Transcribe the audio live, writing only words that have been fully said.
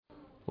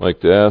I'd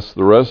like to ask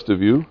the rest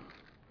of you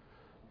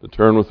to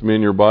turn with me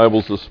in your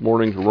Bibles this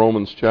morning to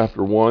Romans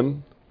chapter 1.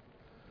 I'm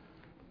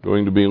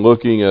going to be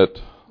looking at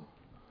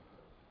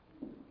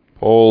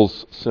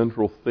Paul's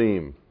central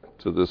theme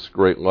to this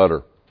great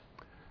letter.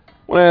 I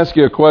want to ask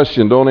you a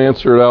question. Don't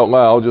answer it out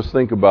loud. Just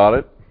think about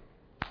it.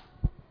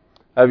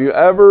 Have you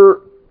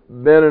ever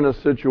been in a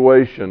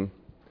situation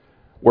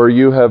where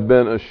you have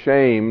been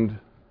ashamed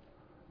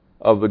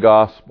of the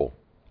gospel?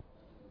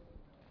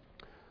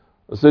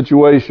 A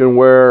situation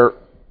where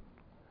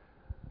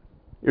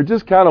you're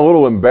just kind of a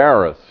little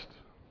embarrassed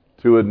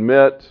to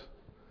admit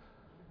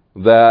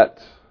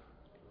that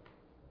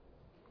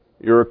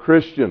you're a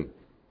Christian,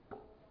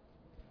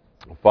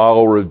 a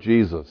follower of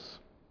Jesus.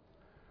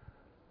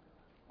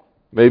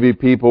 Maybe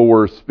people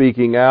were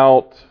speaking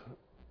out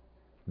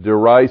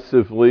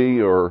derisively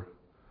or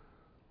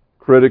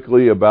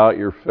critically about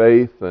your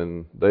faith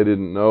and they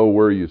didn't know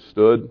where you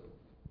stood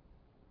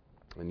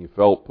and you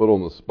felt put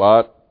on the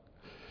spot.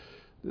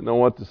 Didn't know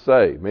what to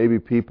say. Maybe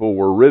people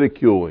were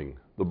ridiculing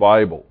the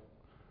Bible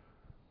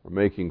or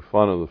making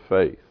fun of the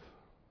faith.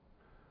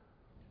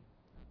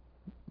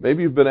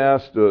 Maybe you've been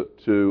asked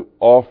to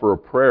offer a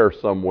prayer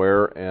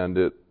somewhere and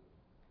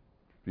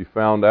you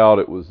found out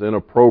it was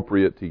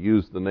inappropriate to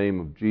use the name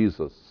of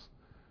Jesus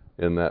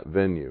in that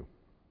venue.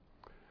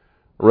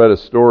 I read a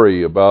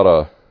story about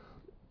a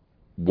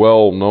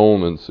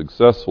well-known and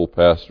successful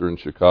pastor in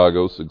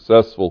Chicago,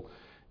 successful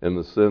in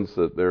the sense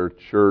that their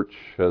church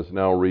has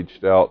now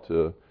reached out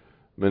to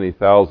many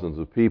thousands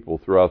of people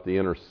throughout the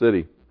inner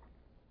city.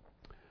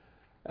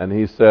 And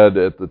he said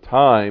at the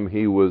time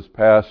he was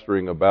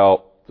pastoring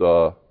about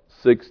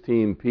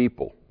 16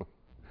 people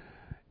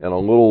in a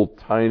little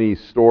tiny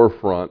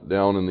storefront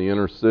down in the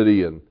inner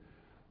city, and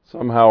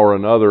somehow or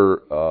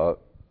another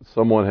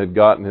someone had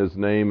gotten his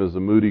name as a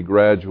Moody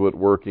graduate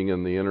working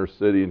in the inner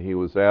city, and he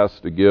was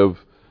asked to give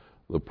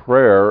the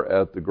prayer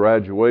at the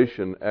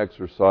graduation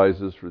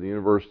exercises for the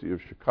University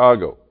of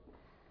Chicago.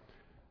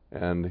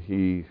 And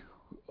he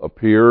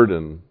appeared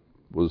and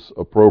was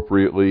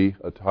appropriately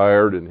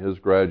attired in his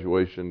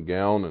graduation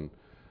gown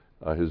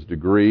and his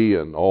degree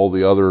and all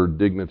the other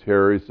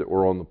dignitaries that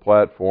were on the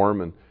platform.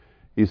 And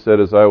he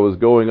said, as I was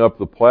going up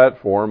the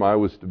platform, I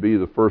was to be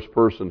the first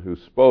person who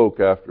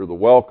spoke after the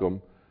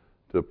welcome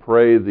to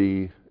pray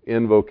the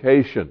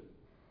invocation.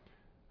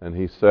 And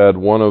he said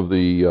one of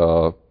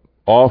the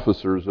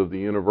officers of the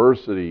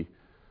university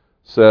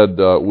said,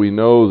 we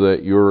know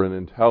that you're an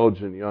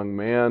intelligent young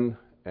man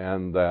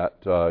and that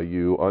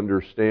you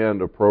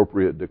understand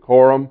appropriate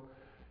decorum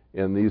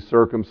in these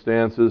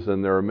circumstances,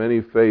 and there are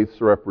many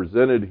faiths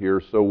represented here,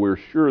 so we're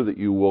sure that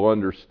you will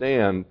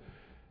understand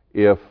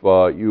if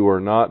you are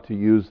not to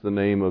use the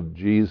name of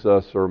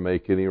Jesus or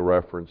make any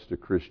reference to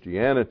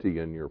Christianity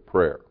in your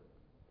prayer.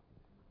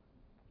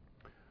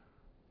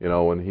 You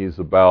know, and he's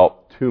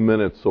about 2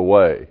 minutes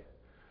away.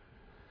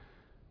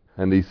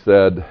 And he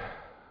said,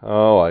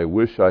 oh, I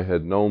wish I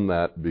had known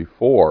that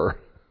before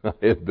I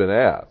had been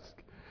asked.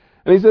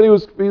 And he said he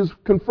was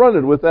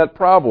confronted with that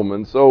problem.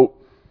 And so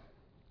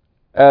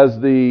as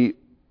the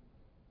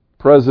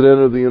president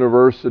of the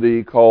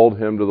university called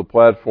him to the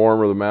platform,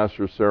 or the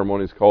master of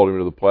ceremonies called him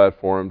to the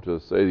platform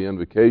to say the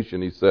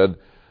invocation, he said,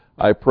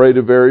 I prayed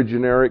a very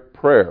generic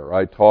prayer.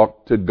 I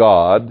talked to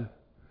God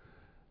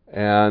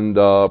and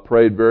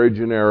prayed very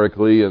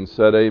generically and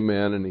said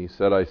amen. And he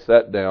said, I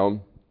sat down.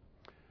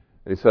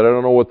 And he said, I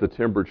don't know what the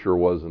temperature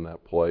was in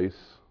that place,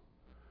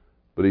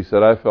 but he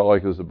said, I felt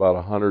like it was about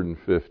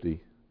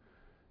 150.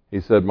 He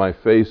said, my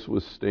face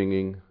was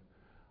stinging.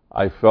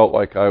 I felt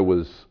like I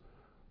was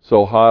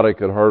so hot I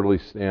could hardly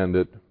stand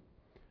it.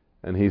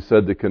 And he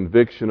said, the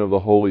conviction of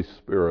the Holy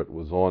Spirit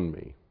was on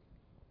me.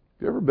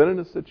 Have you ever been in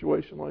a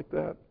situation like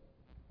that?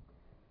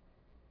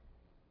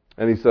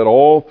 And he said,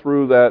 all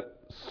through that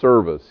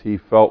service, he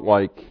felt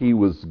like he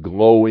was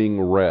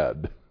glowing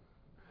red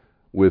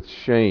with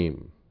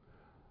shame.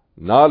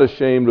 Not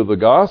ashamed of the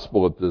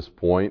gospel at this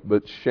point,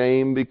 but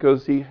shame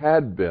because he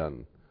had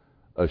been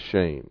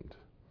ashamed.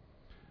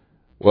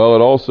 Well, it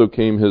also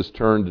came his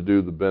turn to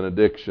do the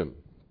benediction.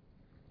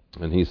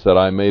 And he said,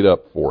 I made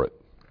up for it.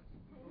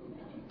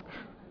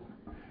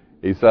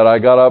 He said, I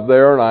got up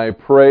there and I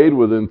prayed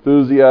with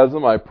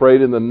enthusiasm. I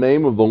prayed in the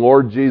name of the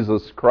Lord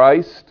Jesus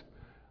Christ.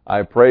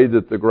 I prayed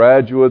that the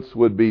graduates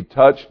would be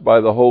touched by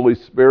the Holy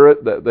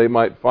Spirit, that they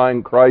might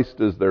find Christ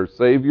as their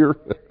Savior.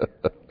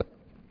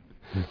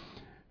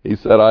 He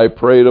said, I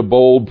prayed a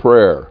bold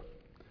prayer.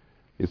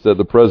 He said,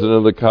 the president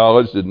of the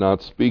college did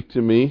not speak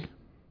to me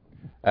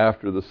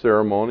after the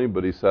ceremony,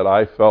 but he said,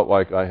 I felt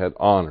like I had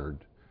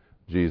honored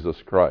Jesus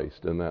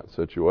Christ in that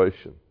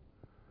situation.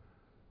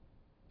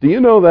 Do you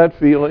know that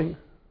feeling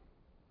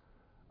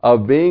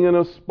of being in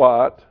a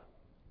spot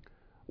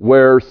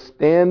where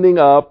standing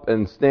up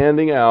and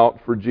standing out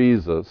for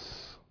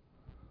Jesus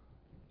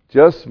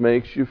just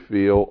makes you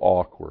feel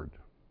awkward?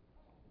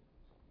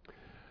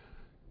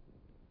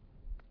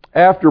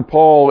 After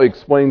Paul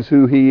explains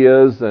who he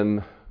is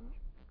and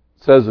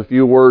says a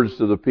few words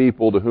to the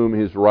people to whom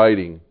he's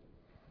writing,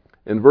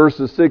 in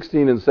verses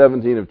 16 and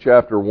 17 of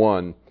chapter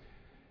 1,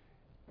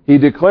 he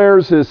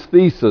declares his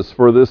thesis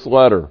for this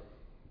letter.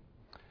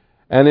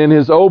 And in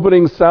his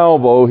opening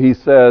salvo, he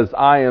says,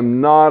 I am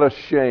not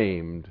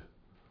ashamed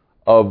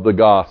of the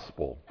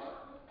gospel.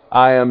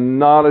 I am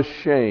not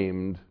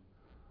ashamed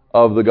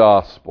of the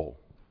gospel.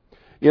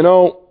 You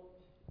know,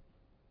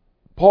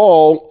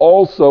 Paul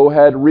also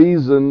had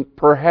reason,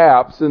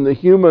 perhaps, in the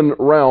human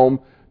realm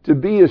to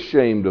be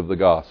ashamed of the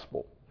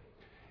gospel.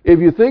 If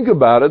you think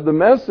about it, the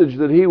message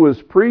that he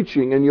was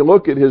preaching, and you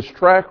look at his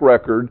track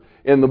record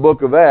in the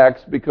book of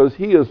Acts, because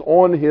he is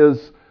on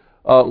his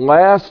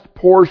last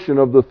portion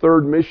of the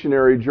third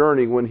missionary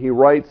journey when he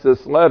writes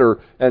this letter,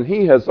 and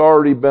he has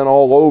already been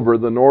all over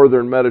the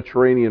northern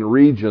Mediterranean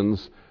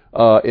regions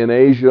in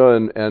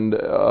Asia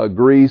and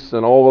Greece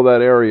and all of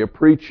that area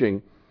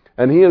preaching.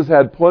 And he has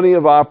had plenty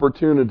of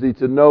opportunity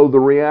to know the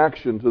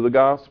reaction to the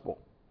gospel.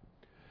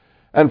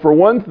 And for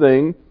one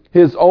thing,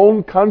 his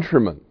own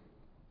countrymen,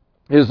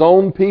 his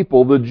own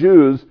people, the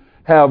Jews,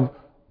 have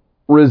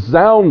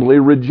resoundingly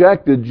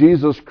rejected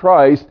Jesus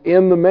Christ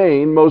in the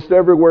main most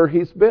everywhere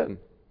he's been.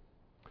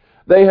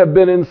 They have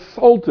been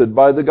insulted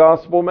by the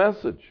gospel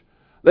message.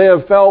 They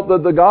have felt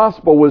that the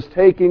gospel was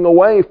taking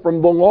away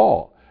from the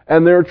law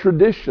and their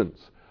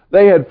traditions.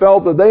 They had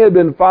felt that they had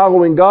been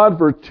following God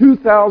for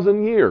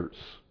 2,000 years.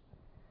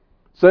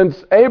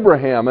 Since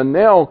Abraham, and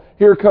now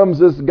here comes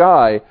this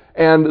guy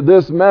and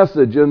this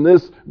message and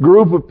this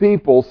group of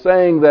people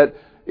saying that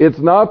it's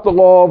not the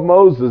law of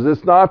Moses,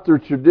 it's not their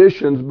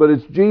traditions, but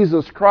it's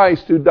Jesus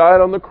Christ who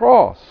died on the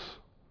cross.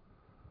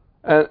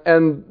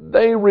 And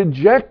they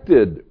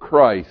rejected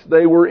Christ.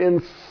 They were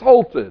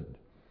insulted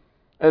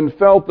and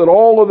felt that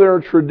all of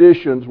their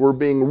traditions were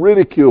being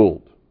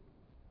ridiculed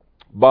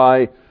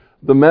by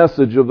the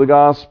message of the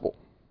gospel.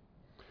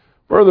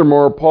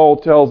 Furthermore, Paul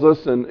tells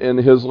us in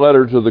his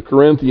letter to the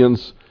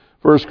Corinthians,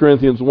 1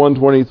 Corinthians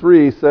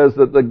 1:23, he says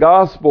that the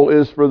gospel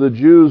is for the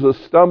Jews a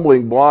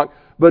stumbling block,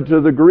 but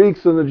to the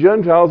Greeks and the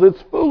Gentiles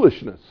it's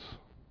foolishness.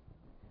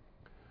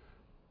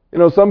 You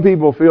know, some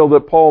people feel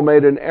that Paul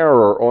made an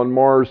error on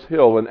Mars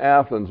Hill in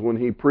Athens when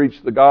he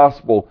preached the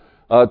gospel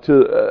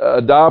to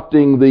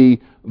adopting the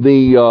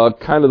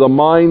kind of the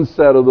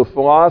mindset of the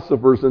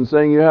philosophers and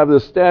saying you have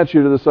this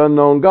statue to this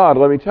unknown God.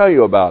 Let me tell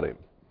you about him.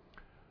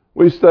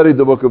 We studied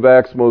the book of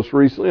Acts most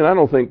recently, and I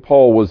don't think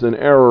Paul was in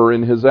error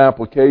in his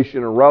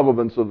application and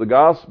relevance of the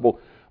gospel.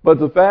 But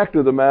the fact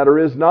of the matter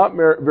is not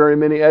very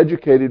many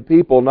educated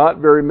people, not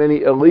very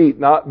many elite,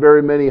 not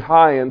very many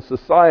high in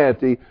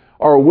society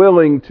are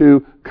willing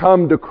to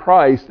come to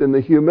Christ in the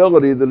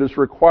humility that is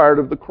required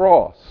of the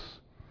cross.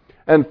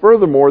 And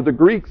furthermore, the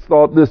Greeks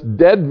thought this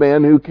dead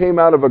man who came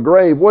out of a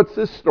grave, what's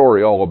this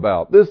story all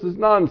about? This is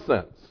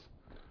nonsense.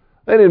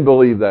 They didn't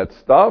believe that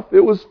stuff.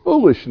 It was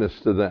foolishness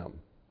to them.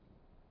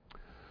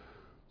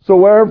 So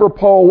wherever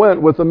Paul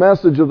went with the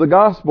message of the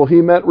gospel,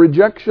 he met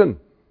rejection.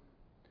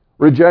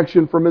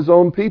 Rejection from his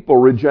own people,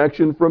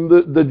 rejection from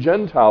the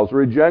Gentiles,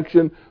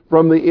 rejection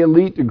from the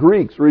elite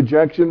Greeks,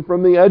 rejection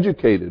from the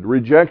educated,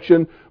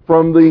 rejection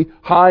from the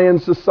high in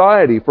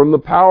society, from the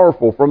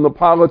powerful, from the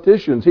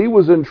politicians. He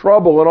was in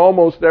trouble in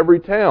almost every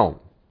town.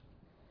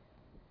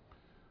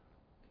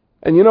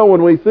 And you know,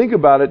 when we think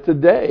about it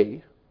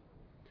today,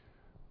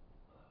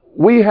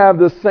 we have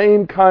the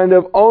same kind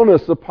of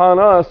onus upon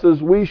us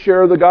as we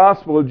share the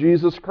gospel of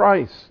Jesus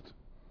Christ.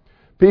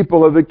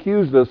 People have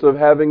accused us of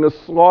having a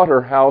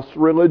slaughterhouse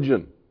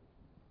religion.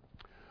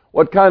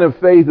 What kind of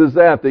faith is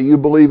that you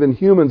believe in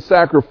human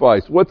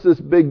sacrifice? What's this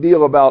big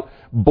deal about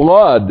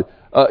blood,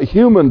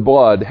 human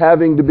blood,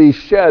 having to be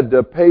shed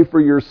to pay for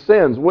your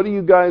sins? What are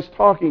you guys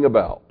talking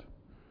about?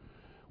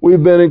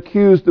 We've been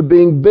accused of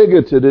being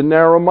bigoted and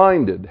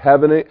narrow-minded,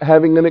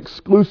 having an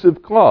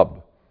exclusive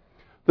club,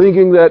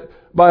 thinking that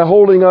by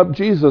holding up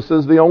Jesus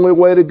as the only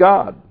way to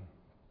God,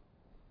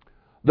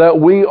 that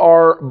we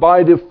are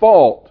by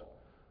default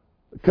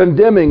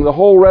condemning the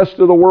whole rest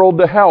of the world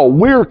to hell.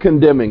 We're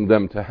condemning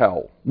them to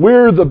hell.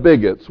 We're the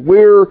bigots.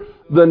 We're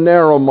the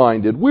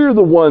narrow-minded. We're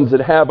the ones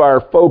that have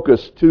our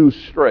focus too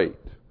straight.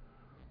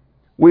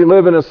 We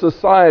live in a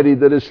society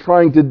that is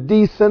trying to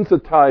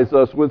desensitize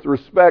us with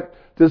respect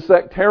to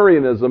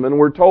sectarianism, and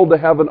we're told to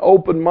have an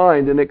open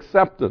mind and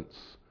acceptance.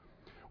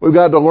 We've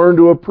got to learn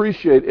to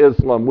appreciate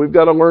Islam. We've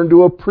got to learn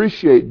to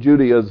appreciate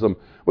Judaism.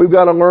 We've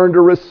got to learn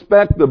to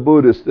respect the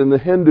Buddhists and the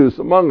Hindus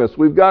among us.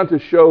 We've got to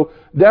show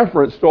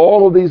deference to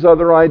all of these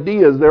other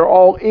ideas. They're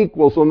all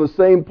equals on the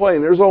same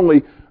plane. There's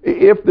only,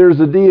 if there's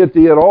a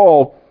deity at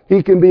all,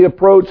 he can be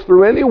approached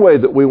through any way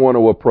that we want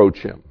to approach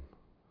him.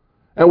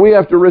 And we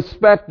have to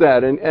respect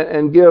that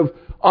and give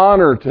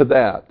honor to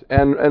that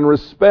and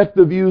respect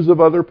the views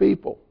of other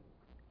people.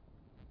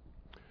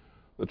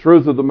 The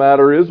truth of the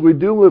matter is we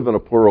do live in a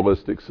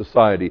pluralistic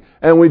society,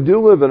 and we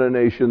do live in a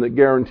nation that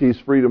guarantees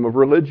freedom of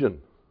religion.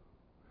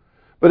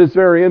 But it's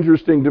very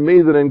interesting to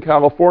me that in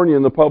California,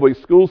 in the public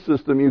school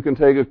system, you can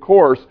take a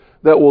course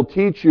that will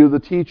teach you the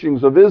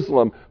teachings of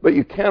Islam, but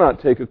you cannot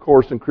take a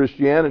course in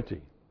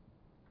Christianity.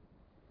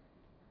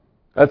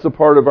 That's a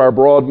part of our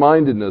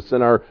broad-mindedness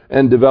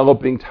and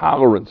developing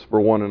tolerance for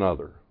one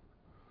another.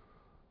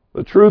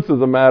 The truth of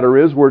the matter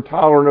is we're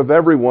tolerant of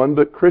everyone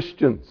but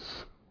Christians.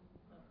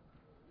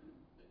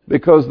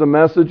 Because the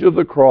message of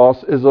the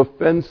cross is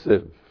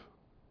offensive.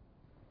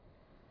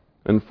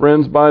 And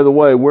friends, by the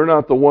way, we're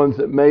not the ones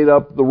that made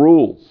up the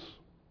rules.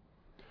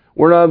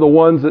 We're not the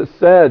ones that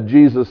said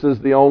Jesus is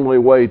the only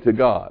way to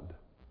God.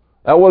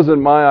 That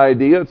wasn't my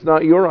idea. It's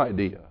not your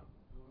idea.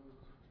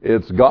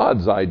 It's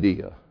God's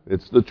idea.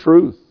 It's the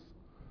truth.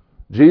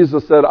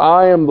 Jesus said,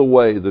 I am the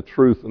way, the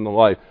truth, and the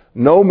life.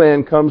 No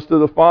man comes to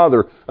the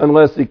Father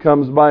unless he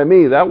comes by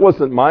me. That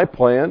wasn't my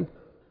plan.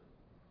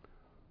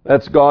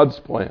 That's God's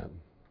plan.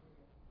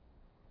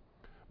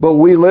 But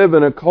we live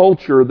in a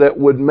culture that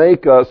would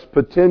make us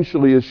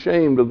potentially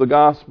ashamed of the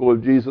gospel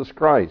of Jesus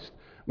Christ.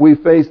 We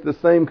face the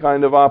same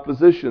kind of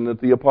opposition that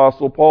the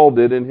Apostle Paul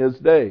did in his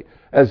day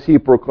as he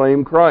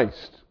proclaimed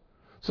Christ.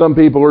 Some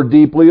people are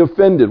deeply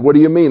offended. What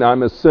do you mean?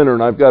 I'm a sinner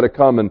and I've got to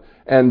come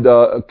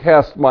and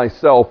cast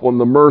myself on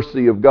the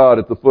mercy of God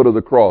at the foot of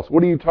the cross.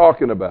 What are you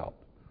talking about?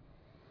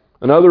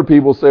 And other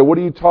people say, what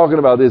are you talking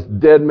about? This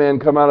dead man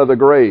come out of the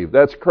grave.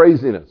 That's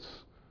craziness.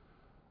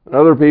 And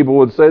other people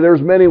would say,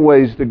 there's many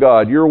ways to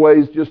God. Your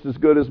way's just as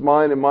good as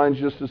mine and mine's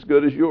just as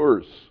good as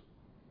yours.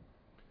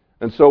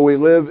 And so we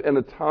live in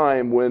a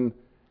time when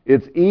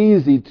it's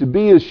easy to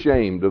be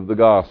ashamed of the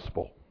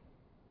gospel.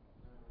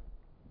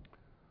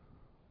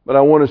 But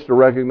I want us to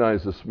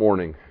recognize this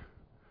morning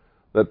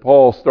that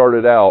Paul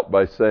started out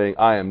by saying,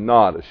 I am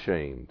not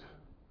ashamed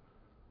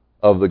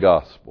of the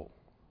gospel.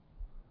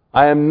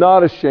 I am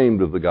not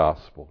ashamed of the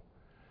gospel.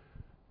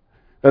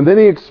 And then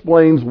he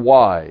explains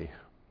why.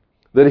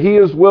 That he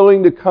is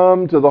willing to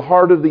come to the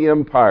heart of the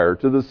empire,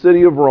 to the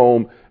city of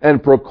Rome,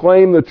 and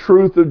proclaim the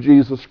truth of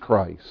Jesus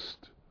Christ.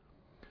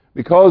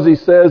 Because he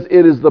says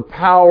it is the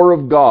power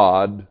of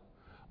God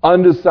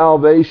unto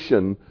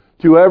salvation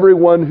to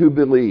everyone who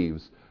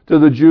believes, to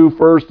the Jew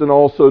first and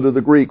also to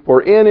the Greek.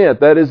 For in it,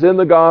 that is in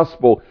the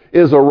gospel,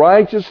 is a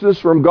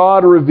righteousness from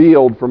God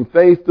revealed from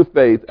faith to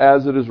faith,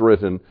 as it is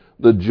written,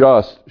 the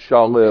just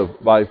shall live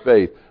by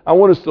faith. I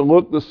want us to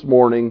look this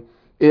morning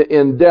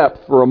in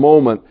depth for a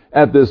moment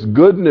at this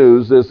good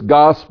news, this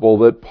gospel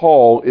that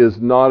Paul is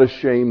not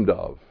ashamed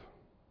of.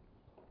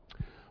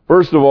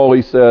 First of all,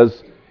 he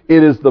says,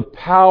 it is the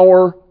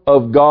power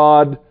of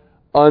God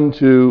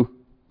unto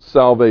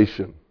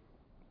salvation.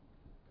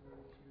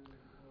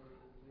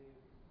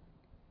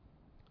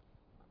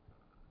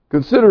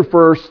 Consider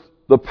first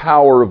the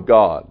power of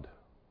God.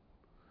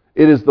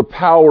 It is the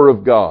power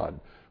of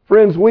God.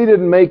 Friends, we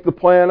didn't make the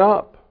plan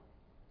up.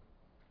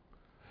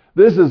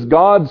 This is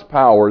God's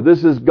power.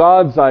 This is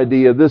God's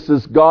idea. This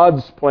is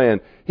God's plan.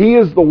 He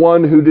is the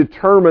one who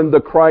determined the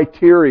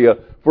criteria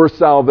for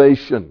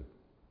salvation.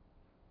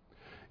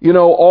 You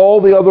know, all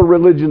the other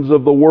religions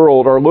of the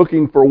world are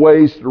looking for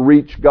ways to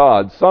reach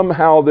God.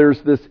 Somehow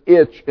there's this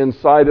itch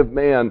inside of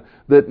man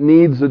that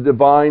needs a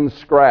divine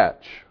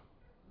scratch.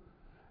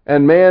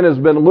 And man has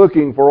been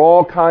looking for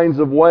all kinds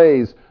of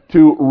ways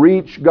to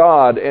reach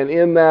God. And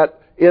in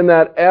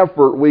that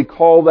effort, we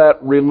call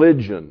that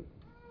religion.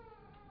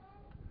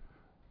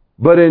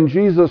 But in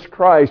Jesus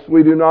Christ,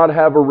 we do not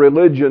have a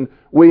religion.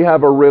 We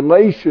have a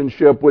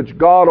relationship which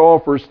God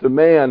offers to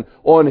man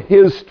on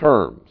His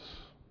terms.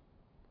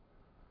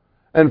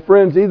 And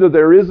friends, either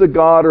there is a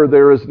God or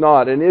there is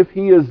not. And if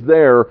He is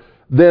there,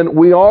 then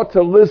we ought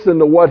to listen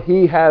to what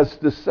He has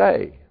to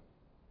say.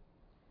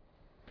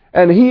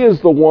 And He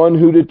is the one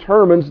who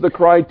determines the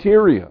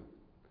criteria.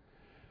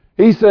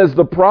 He says,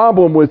 the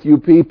problem with you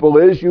people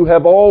is you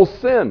have all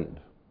sinned.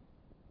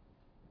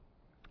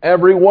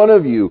 Every one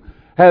of you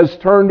has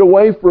turned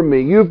away from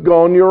me. You've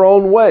gone your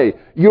own way.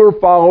 You're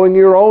following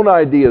your own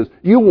ideas.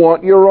 You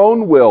want your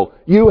own will.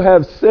 You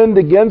have sinned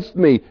against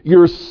me.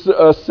 You're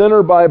a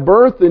sinner by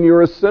birth and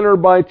you're a sinner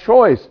by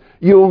choice.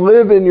 You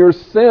live in your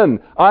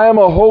sin. I am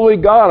a holy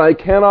God. I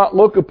cannot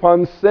look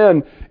upon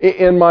sin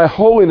in my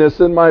holiness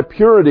and my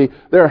purity.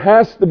 There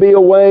has to be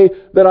a way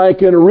that I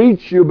can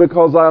reach you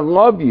because I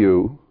love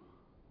you.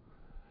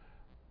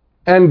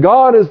 And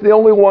God is the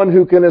only one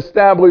who can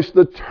establish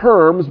the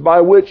terms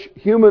by which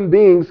human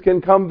beings can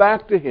come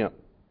back to Him.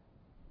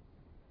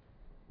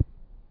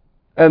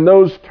 And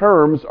those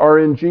terms are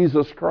in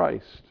Jesus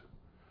Christ.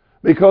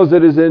 Because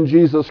it is in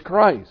Jesus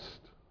Christ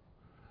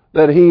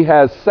that He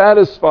has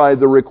satisfied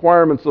the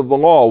requirements of the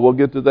law. We'll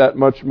get to that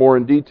much more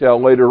in detail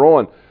later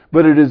on.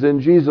 But it is in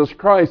Jesus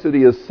Christ that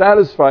He has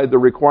satisfied the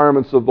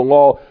requirements of the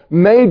law,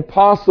 made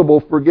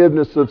possible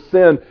forgiveness of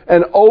sin,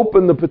 and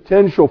opened the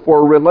potential for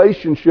a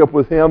relationship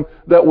with Him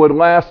that would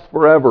last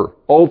forever,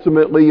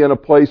 ultimately in a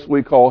place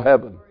we call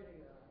heaven.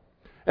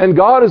 And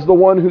God is the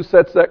one who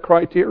sets that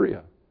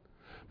criteria.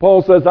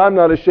 Paul says, I'm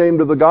not ashamed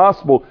of the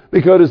gospel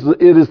because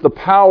it is the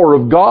power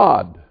of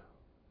God.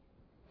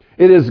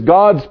 It is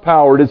God's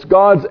power. It is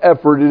God's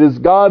effort. It is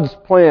God's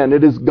plan.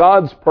 It is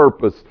God's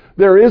purpose.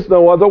 There is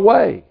no other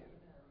way.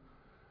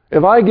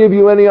 If I give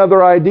you any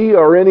other idea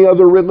or any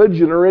other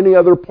religion or any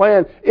other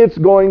plan, it's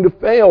going to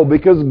fail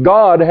because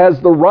God has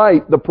the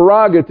right, the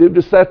prerogative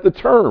to set the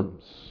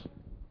terms.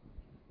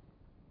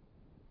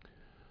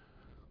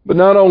 But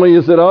not only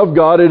is it of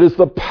God, it is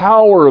the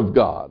power of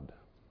God.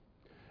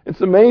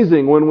 It's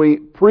amazing when we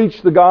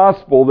preach the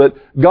gospel that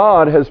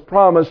God has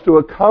promised to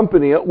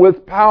accompany it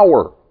with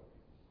power.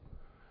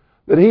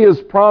 That He has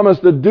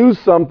promised to do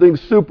something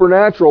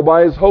supernatural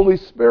by His Holy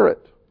Spirit.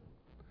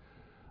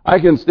 I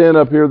can stand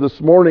up here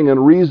this morning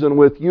and reason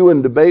with you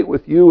and debate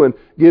with you and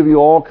give you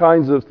all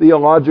kinds of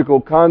theological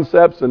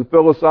concepts and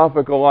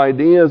philosophical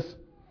ideas.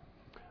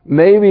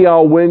 Maybe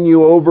I'll win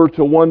you over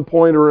to one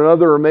point or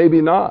another, or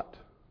maybe not.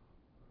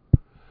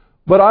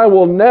 But I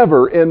will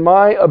never, in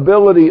my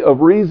ability of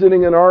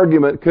reasoning and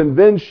argument,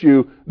 convince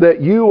you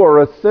that you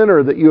are a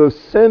sinner, that you have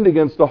sinned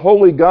against the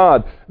holy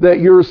God, that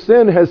your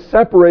sin has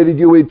separated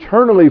you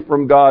eternally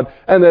from God,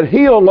 and that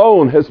He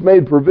alone has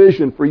made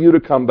provision for you to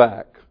come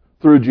back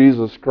through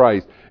Jesus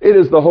Christ. It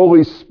is the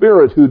Holy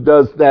Spirit who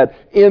does that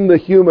in the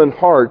human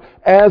heart.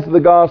 As the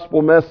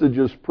gospel message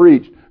is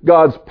preached,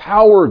 God's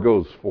power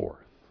goes forth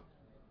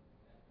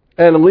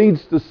and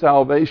leads to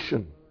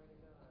salvation.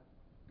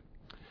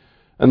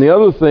 And the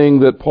other thing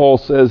that Paul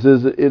says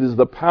is it is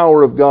the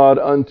power of God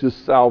unto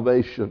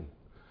salvation.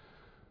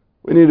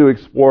 We need to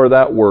explore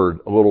that word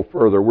a little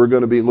further. We're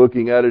going to be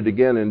looking at it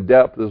again in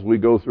depth as we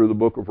go through the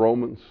book of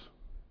Romans.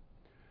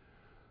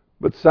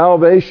 But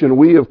salvation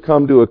we have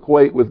come to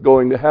equate with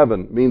going to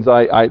heaven. It means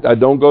I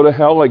don't go to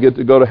hell, I get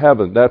to go to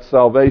heaven. That's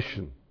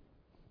salvation.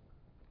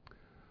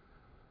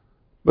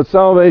 But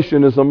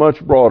salvation is a much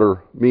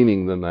broader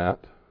meaning than that.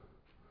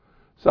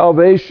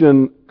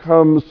 Salvation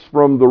comes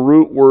from the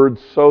root word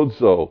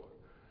sozo,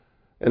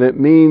 and it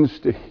means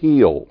to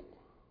heal.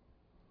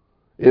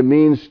 It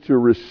means to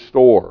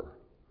restore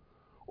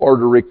or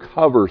to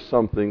recover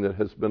something that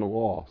has been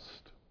lost.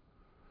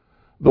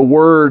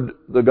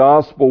 The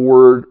gospel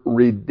word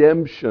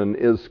redemption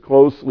is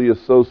closely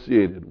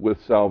associated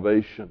with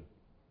salvation.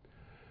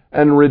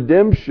 And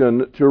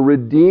redemption, to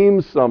redeem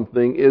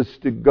something, is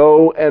to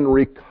go and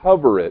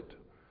recover it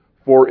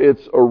for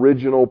its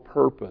original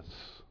purpose.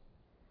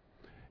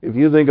 If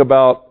you think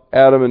about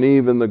Adam and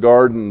Eve in the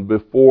garden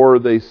before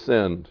they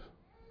sinned,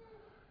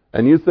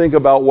 and you think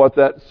about what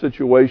that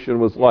situation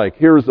was like,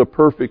 here is a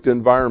perfect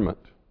environment.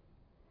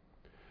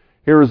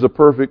 Here is a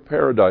perfect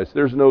paradise.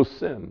 There's no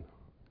sin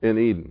in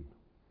Eden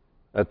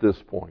at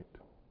this point.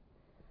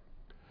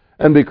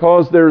 And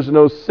because there's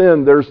no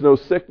sin, there's no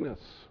sickness.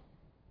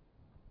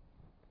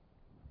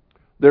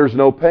 There's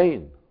no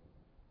pain.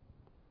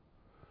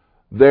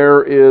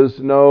 There is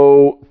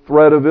no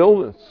threat of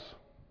illness.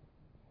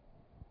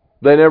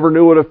 They never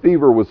knew what a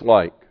fever was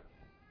like.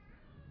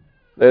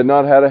 They had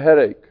not had a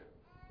headache.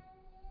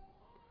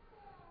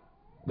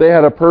 They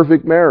had a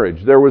perfect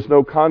marriage. There was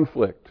no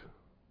conflict.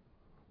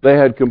 They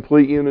had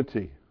complete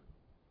unity.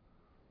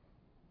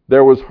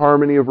 There was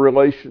harmony of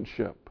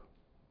relationship.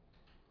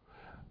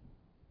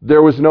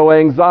 There was no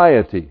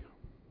anxiety.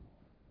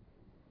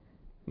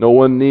 No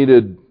one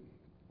needed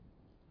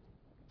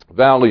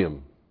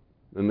Valium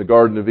in the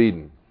Garden of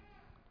Eden.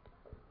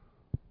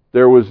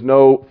 There was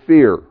no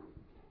fear.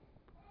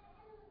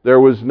 There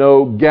was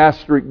no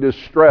gastric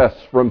distress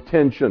from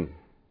tension.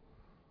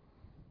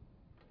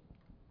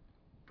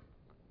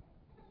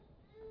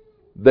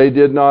 They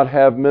did not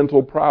have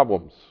mental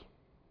problems.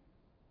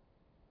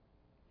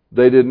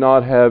 They did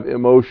not have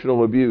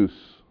emotional abuse.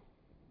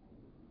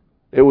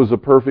 It was a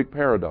perfect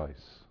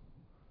paradise.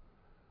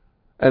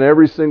 And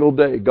every single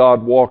day,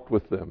 God walked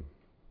with them.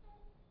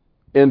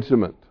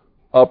 Intimate,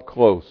 up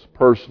close,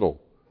 personal,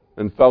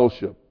 and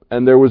fellowship.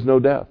 And there was no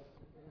death.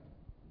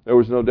 There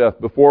was no death.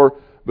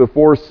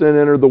 Before sin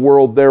entered the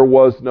world, there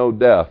was no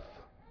death.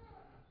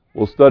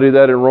 We'll study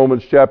that in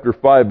Romans chapter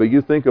 5, but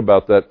you think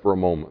about that for a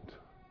moment.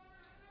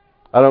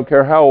 I don't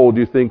care how old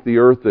you think the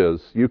earth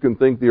is. You can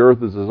think the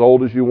earth is as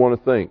old as you want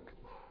to think.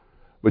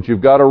 But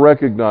you've got to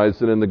recognize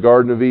that in the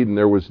Garden of Eden,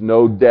 there was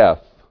no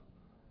death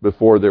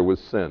before there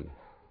was sin.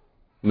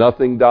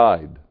 Nothing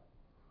died.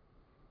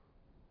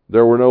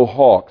 There were no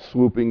hawks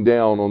swooping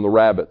down on the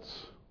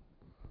rabbits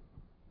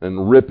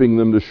and ripping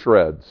them to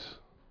shreds.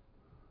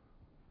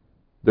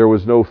 There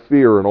was no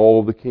fear in all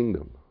of the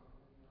kingdom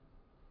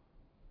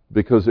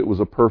because it was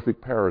a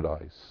perfect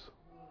paradise.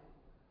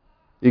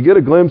 You get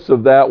a glimpse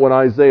of that when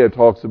Isaiah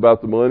talks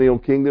about the millennial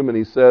kingdom, and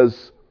he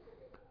says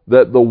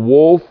that the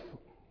wolf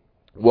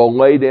will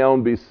lay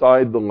down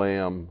beside the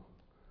lamb.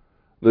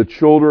 The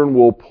children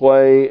will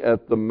play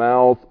at the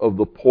mouth of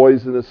the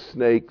poisonous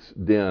snake's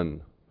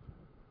den.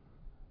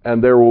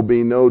 And there will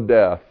be no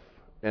death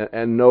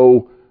and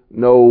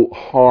no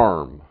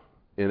harm,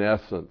 in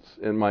essence,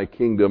 in my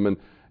kingdom.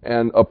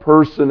 And a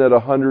person at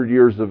 100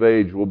 years of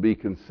age will be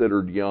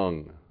considered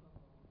young.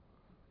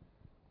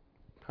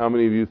 How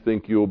many of you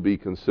think you'll be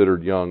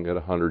considered young at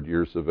 100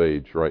 years of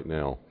age right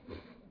now?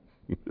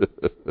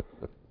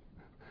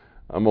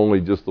 I'm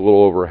only just a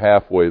little over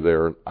halfway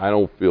there, and I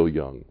don't feel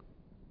young.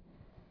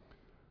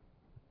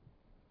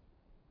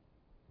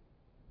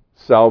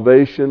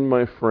 Salvation,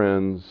 my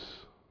friends,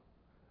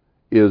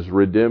 is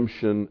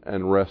redemption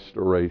and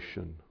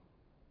restoration.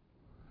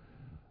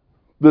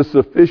 The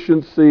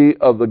sufficiency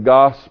of the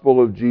gospel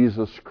of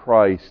Jesus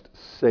Christ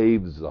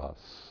saves us.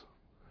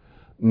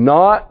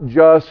 Not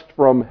just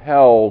from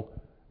hell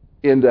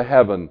into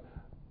heaven.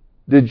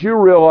 Did you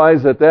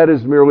realize that that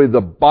is merely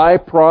the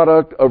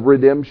byproduct of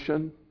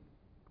redemption?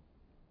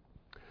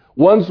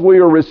 Once we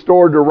are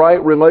restored to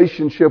right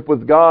relationship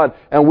with God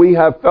and we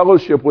have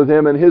fellowship with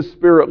Him and His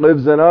Spirit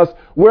lives in us,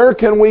 where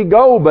can we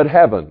go but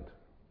heaven?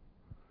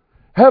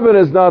 Heaven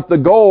is not the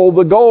goal.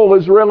 The goal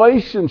is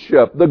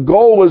relationship. The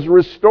goal is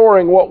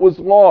restoring what was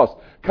lost,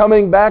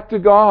 coming back to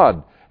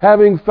God,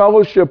 having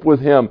fellowship with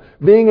Him,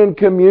 being in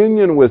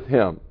communion with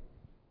Him.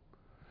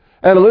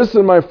 And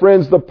listen, my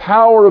friends, the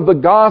power of the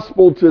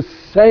gospel to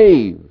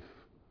save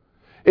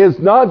is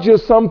not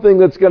just something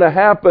that's going to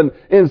happen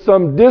in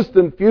some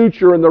distant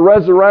future in the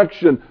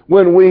resurrection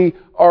when we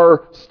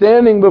are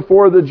standing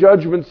before the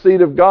judgment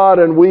seat of God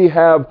and we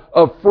have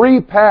a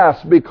free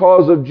pass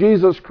because of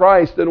Jesus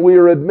Christ and we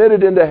are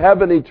admitted into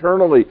heaven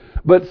eternally.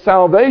 But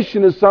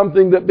salvation is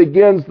something that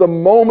begins the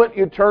moment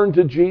you turn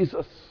to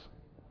Jesus.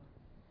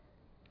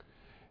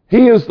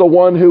 He is the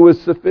one who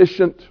is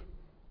sufficient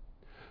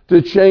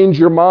to change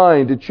your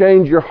mind, to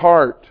change your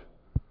heart,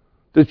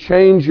 to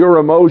change your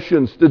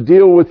emotions, to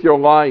deal with your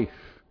life.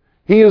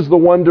 He is the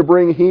one to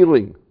bring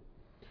healing.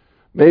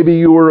 Maybe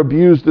you were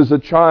abused as a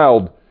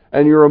child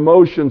and your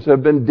emotions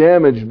have been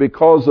damaged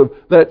because of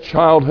that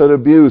childhood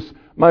abuse.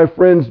 My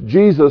friends,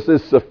 Jesus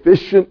is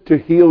sufficient to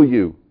heal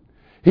you.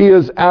 He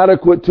is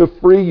adequate to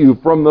free you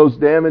from those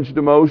damaged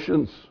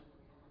emotions.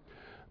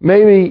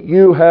 Maybe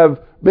you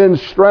have been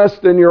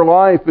stressed in your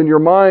life and your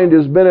mind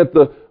has been at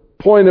the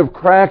point of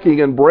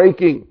cracking and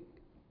breaking.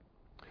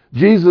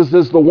 Jesus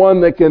is the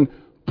one that can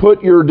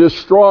put your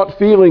distraught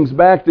feelings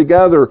back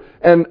together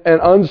and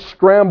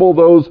unscramble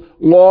those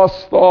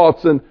lost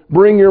thoughts and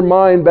bring your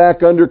mind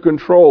back under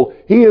control.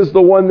 He is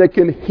the one that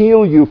can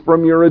heal you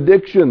from your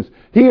addictions.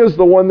 He is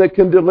the one that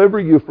can deliver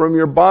you from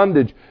your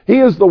bondage. He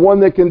is the one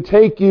that can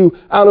take you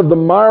out of the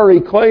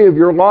miry clay of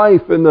your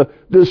life and the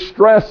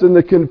distress and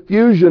the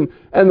confusion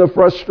and the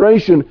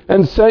frustration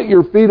and set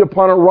your feet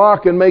upon a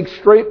rock and make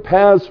straight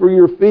paths for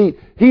your feet.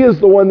 He is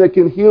the one that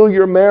can heal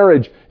your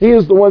marriage. He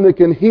is the one that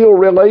can heal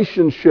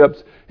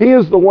relationships. He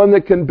is the one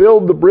that can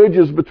build the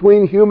bridges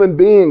between human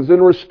beings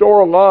and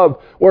restore love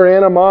where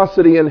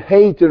animosity and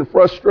hate and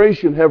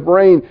frustration have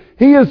reigned.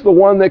 He is the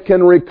one that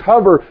can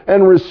recover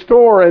and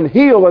restore and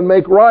heal and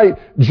make right.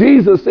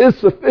 Jesus is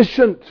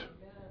sufficient.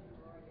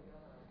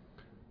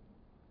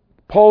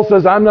 Paul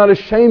says, I'm not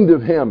ashamed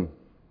of Him.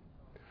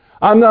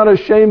 I'm not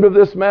ashamed of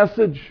this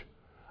message.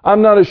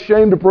 I'm not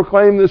ashamed to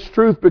proclaim this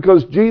truth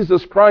because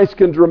Jesus Christ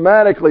can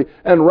dramatically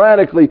and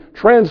radically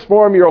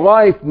transform your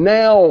life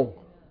now.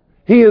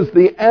 He is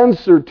the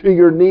answer to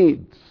your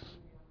needs.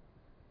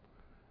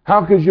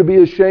 How could you be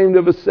ashamed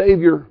of a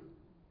Savior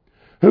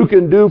who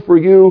can do for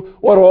you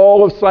what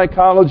all of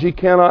psychology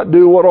cannot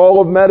do, what all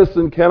of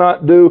medicine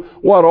cannot do,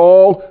 what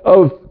all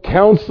of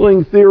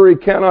counseling theory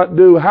cannot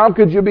do? How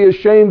could you be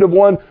ashamed of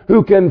one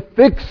who can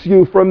fix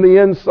you from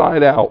the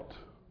inside out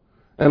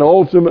and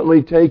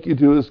ultimately take you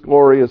to His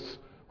glorious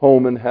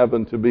home in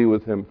heaven to be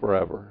with Him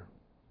forever?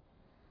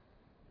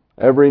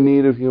 Every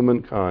need of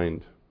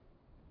humankind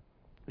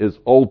is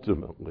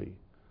ultimately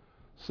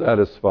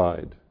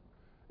satisfied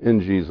in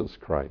Jesus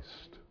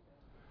Christ.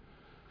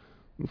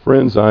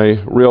 Friends,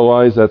 I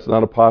realize that's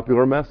not a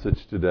popular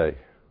message today.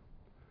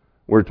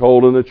 We're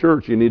told in the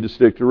church you need to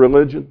stick to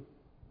religion.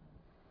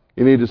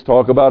 You need to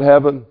talk about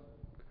heaven.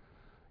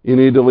 You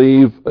need to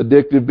leave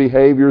addictive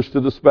behaviors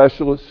to the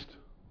specialist.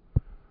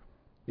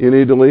 You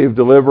need to leave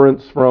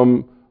deliverance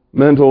from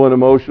mental and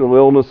emotional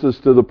illnesses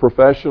to the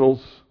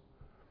professionals.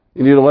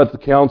 You need to let the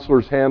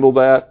counselors handle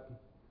that.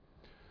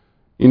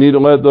 You need to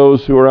let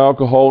those who are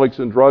alcoholics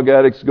and drug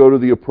addicts go to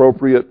the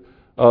appropriate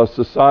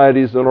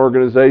societies and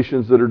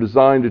organizations that are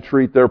designed to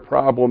treat their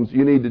problems.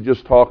 You need to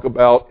just talk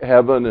about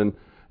heaven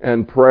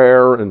and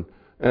prayer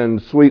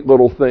and sweet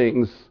little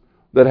things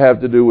that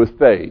have to do with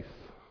faith.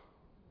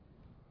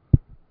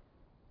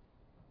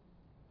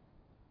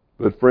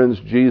 But friends,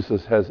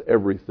 Jesus has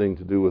everything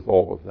to do with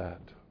all of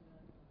that.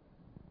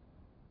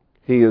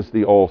 He is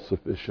the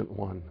all-sufficient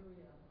one.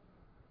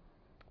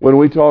 When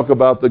we talk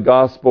about the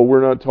gospel,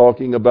 we're not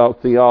talking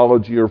about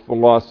theology or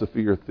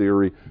philosophy or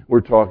theory.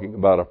 We're talking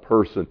about a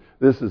person.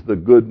 This is the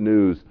good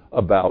news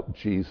about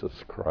Jesus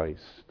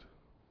Christ.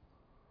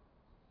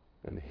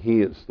 And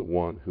He is the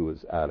one who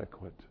is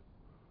adequate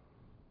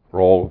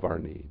for all of our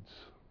needs.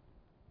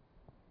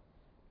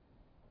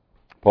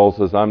 Paul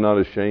says, I'm not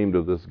ashamed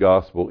of this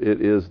gospel.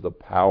 It is the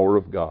power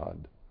of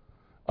God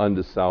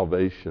unto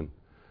salvation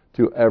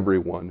to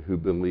everyone who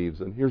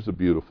believes. And here's a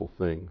beautiful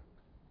thing.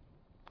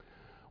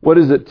 What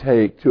does it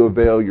take to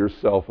avail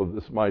yourself of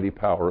this mighty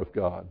power of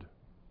God?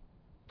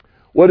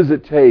 What does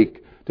it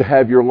take to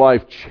have your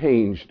life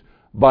changed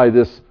by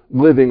this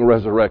living,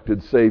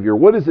 resurrected Savior?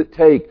 What does it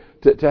take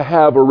to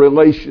have a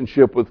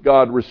relationship with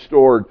God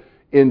restored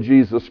in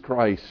Jesus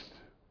Christ?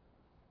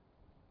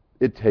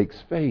 It takes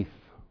faith.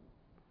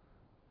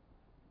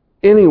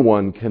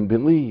 Anyone can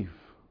believe.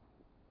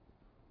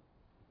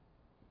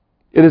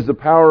 It is the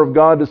power of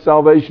God to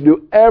salvation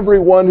to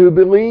everyone who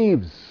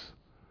believes,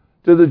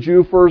 to the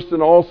Jew first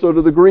and also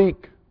to the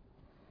Greek.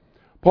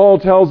 Paul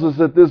tells us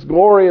that this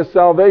glorious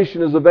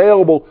salvation is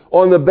available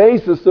on the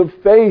basis of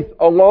faith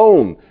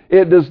alone.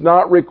 It does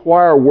not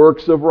require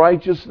works of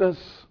righteousness.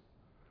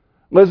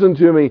 Listen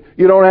to me.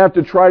 You don't have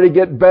to try to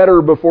get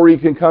better before you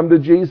can come to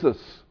Jesus.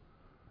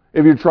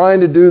 If you're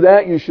trying to do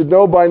that, you should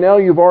know by now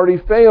you've already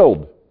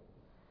failed.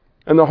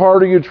 And the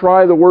harder you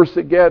try, the worse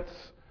it gets.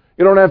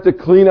 You don't have to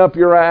clean up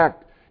your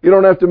act. You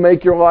don't have to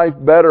make your life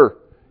better.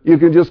 You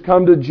can just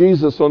come to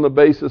Jesus on the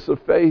basis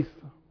of faith.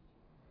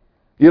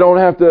 You don't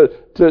have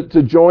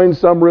to join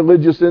some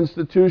religious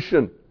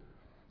institution.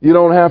 You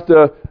don't have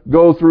to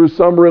go through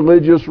some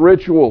religious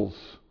rituals.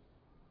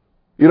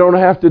 You don't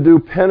have to do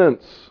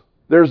penance.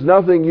 There's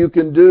nothing you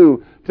can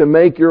do to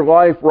make your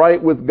life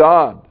right with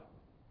God.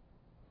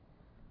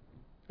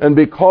 And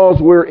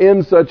because we're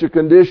in such a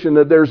condition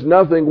that there's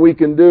nothing we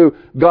can do,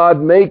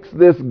 God makes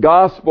this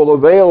gospel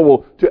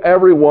available to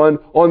everyone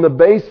on the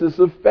basis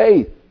of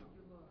faith.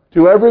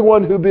 To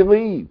everyone who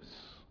believes.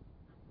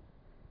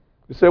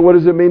 You say, what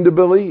does it mean to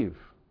believe?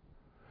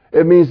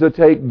 It means to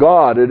take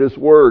God at His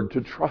word,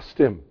 to trust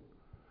Him.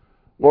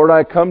 Lord,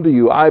 I come to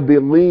you. I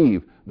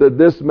believe that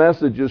this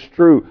message is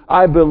true.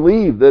 I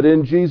believe that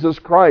in Jesus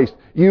Christ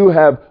you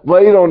have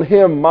laid on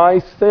Him my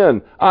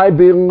sin. I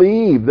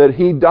believe that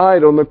He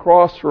died on the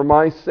cross for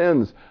my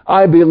sins.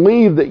 I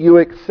believe that you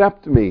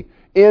accept me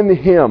in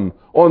Him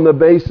on the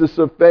basis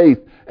of faith.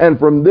 And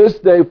from this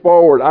day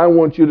forward, I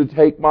want you to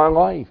take my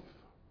life.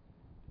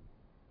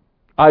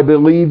 I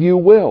believe you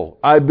will.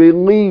 I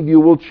believe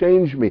you will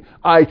change me.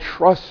 I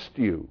trust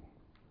you.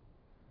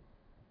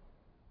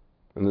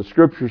 And the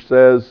Scripture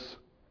says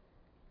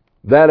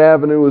that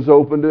avenue is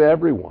open to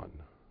everyone.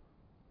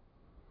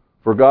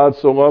 For God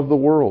so loved the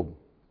world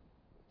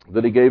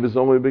that He gave His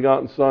only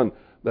begotten Son,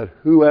 that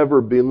whoever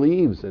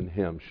believes in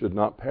Him should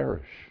not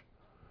perish,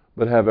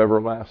 but have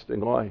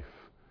everlasting life.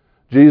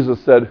 Jesus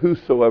said,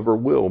 whosoever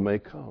will may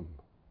come.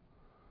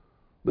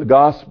 The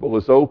gospel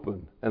is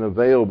open and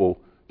available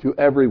to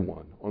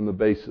everyone on the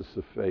basis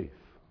of faith.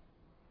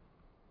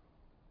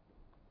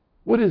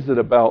 What is it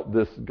about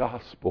this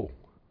gospel,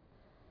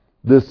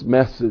 this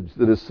message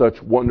that is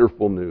such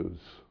wonderful news?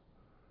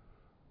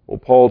 Well,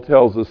 Paul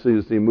tells us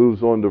as he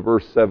moves on to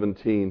verse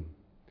 17,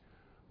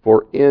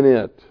 for in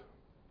it,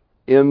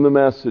 in the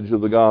message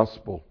of the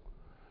gospel,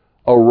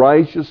 a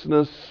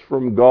righteousness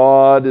from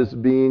God is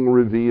being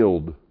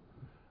revealed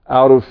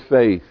out of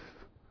faith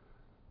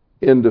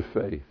into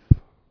faith,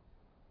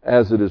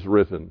 as it is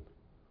written,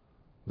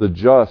 the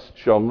just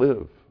shall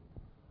live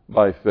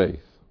by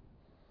faith.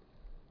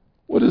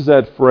 What does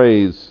that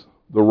phrase,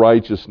 the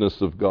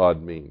righteousness of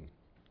God, mean?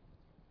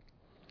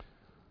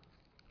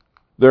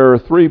 There are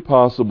three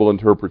possible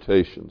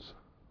interpretations.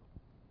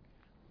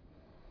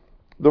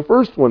 The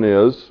first one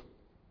is,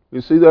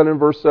 you see that in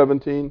verse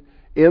 17?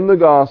 In the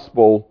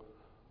gospel,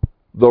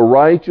 the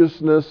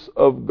righteousness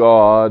of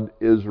God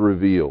is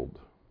revealed.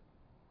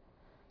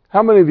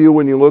 How many of you,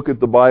 when you look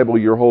at the Bible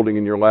you're holding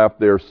in your lap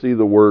there, see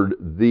the word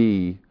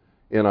 "the"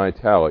 in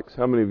italics?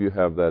 How many of you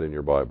have that in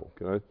your Bible?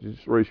 Can I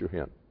just raise your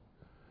hand?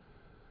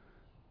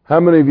 How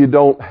many of you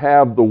don't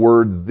have the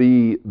word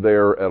 "the"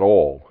 there at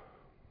all?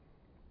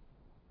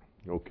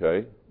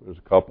 Okay, there's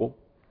a couple.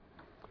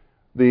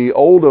 The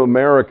Old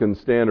American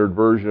Standard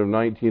Version of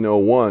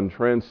 1901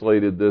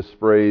 translated this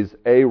phrase,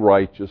 a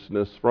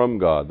righteousness from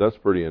God. That's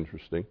pretty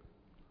interesting.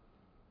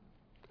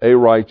 A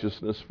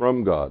righteousness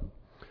from God.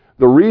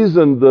 The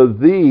reason the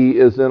 "the"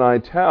 is in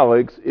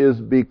italics is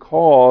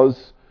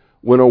because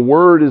when a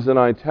word is in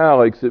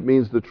italics, it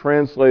means the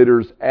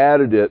translators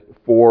added it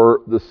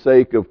for the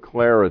sake of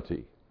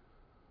clarity.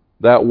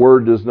 That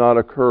word does not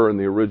occur in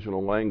the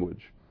original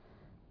language.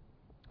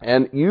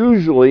 And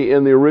usually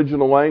in the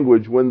original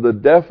language, when the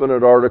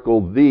definite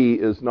article "the"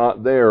 is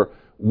not there,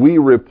 we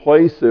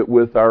replace it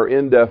with our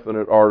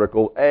indefinite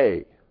article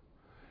 "a."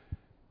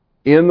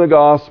 In the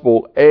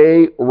gospel,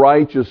 a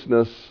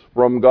righteousness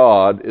from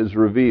God is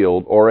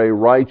revealed, or a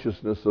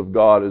righteousness of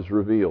God is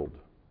revealed.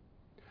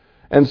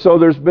 And so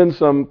there's been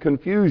some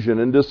confusion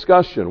and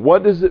discussion.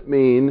 What does it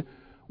mean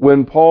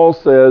when Paul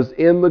says,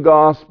 in the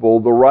gospel,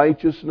 the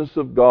righteousness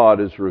of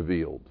God is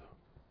revealed?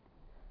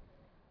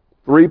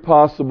 Three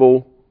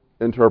possible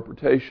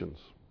interpretations.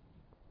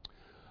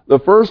 The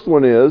first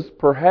one is,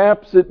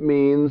 perhaps it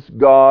means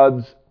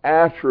God's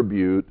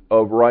attribute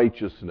of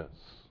righteousness.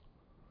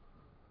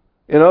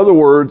 In other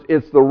words,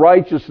 it's the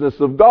righteousness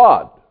of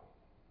God.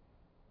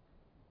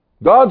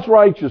 God's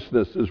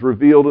righteousness is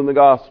revealed in the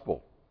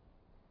gospel.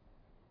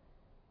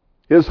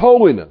 His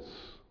holiness,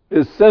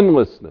 His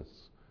sinlessness,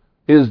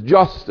 His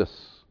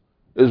justice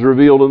is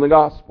revealed in the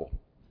gospel.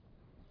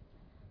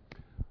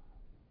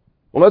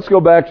 Well, let's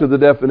go back to the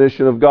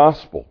definition of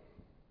gospel.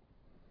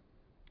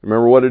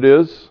 Remember what it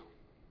is?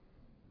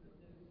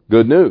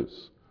 Good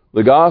news.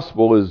 The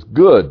gospel is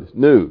good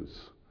news.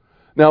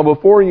 Now,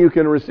 before you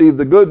can receive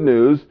the good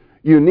news,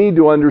 you need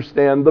to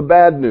understand the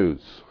bad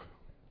news.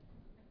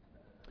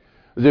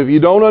 Because if you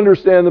don't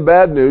understand the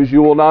bad news,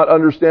 you will not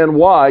understand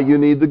why you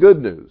need the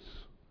good news.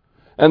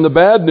 And the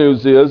bad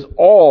news is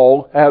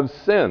all have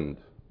sinned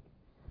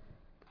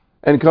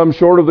and come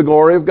short of the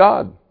glory of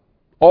God.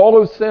 All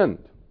have sinned.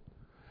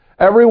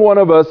 Every one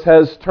of us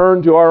has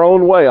turned to our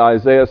own way.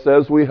 Isaiah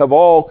says we have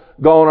all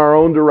gone our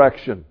own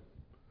direction.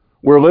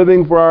 We're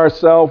living for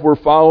ourselves. We're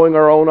following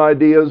our own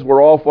ideas.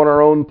 We're off on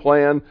our own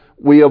plan.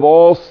 We have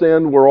all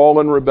sinned. We're all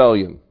in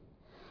rebellion.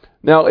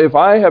 Now, if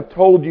I have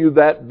told you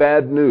that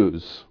bad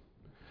news,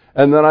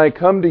 and then I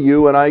come to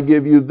you and I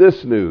give you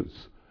this news,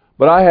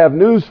 but I have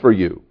news for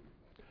you.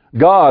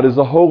 God is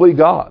a holy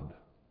God.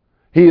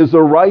 He is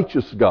a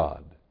righteous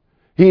God.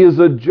 He is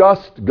a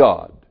just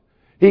God.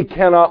 He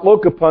cannot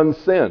look upon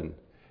sin.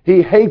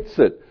 He hates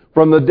it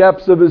from the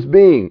depths of his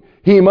being.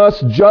 He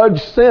must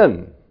judge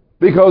sin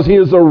because he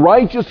is a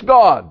righteous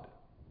God.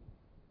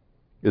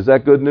 Is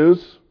that good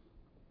news?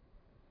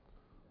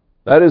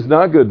 That is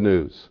not good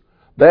news.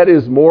 That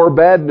is more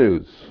bad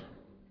news.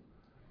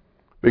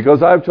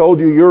 Because I've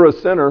told you you're a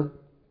sinner,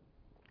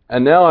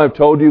 and now I've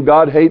told you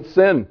God hates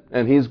sin,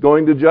 and he's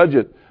going to judge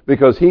it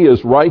because he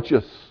is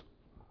righteous.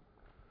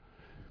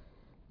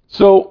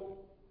 So,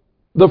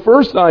 the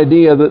first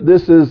idea that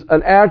this is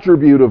an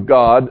attribute of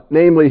God,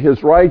 namely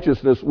his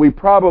righteousness, we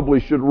probably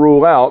should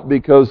rule out,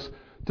 because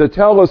to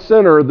tell a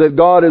sinner that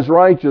God is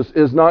righteous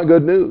is not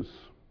good news.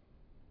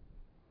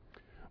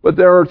 But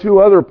there are two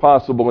other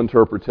possible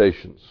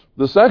interpretations.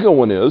 The second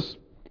one is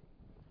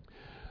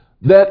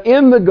that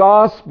in the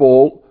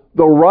gospel,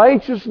 the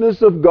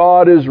righteousness of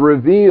God is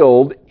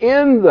revealed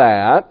in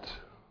that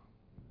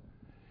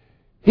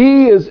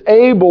he is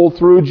able,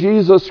 through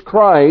Jesus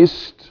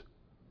Christ,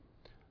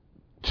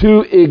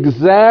 to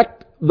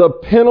exact the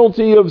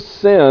penalty of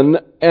sin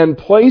and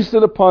place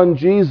it upon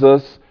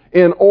Jesus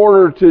in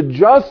order to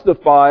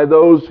justify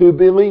those who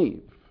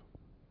believe.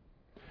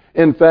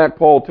 In fact,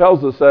 Paul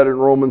tells us that in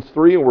Romans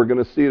 3, and we're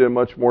going to see it in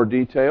much more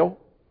detail.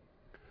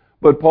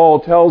 But Paul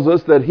tells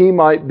us that he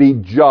might be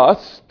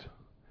just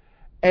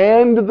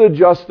and the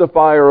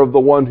justifier of the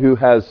one who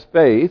has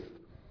faith,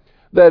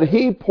 that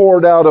he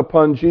poured out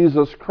upon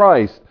Jesus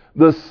Christ,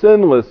 the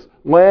sinless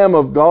Lamb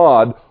of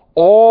God,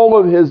 all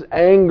of his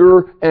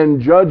anger and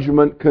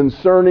judgment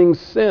concerning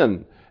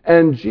sin.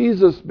 And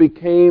Jesus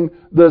became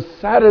the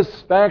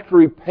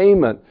satisfactory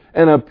payment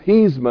and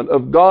appeasement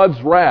of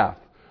God's wrath,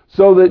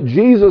 so that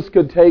Jesus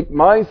could take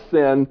my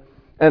sin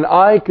and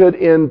I could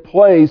in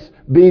place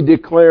be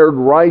declared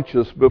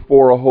righteous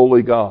before a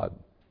holy God.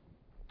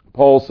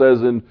 Paul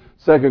says in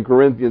 2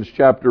 Corinthians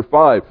chapter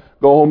 5,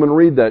 go home and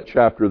read that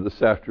chapter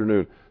this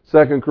afternoon.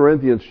 2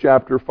 Corinthians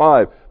chapter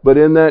 5. But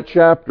in that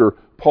chapter,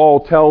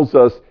 Paul tells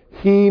us,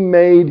 he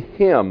made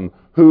him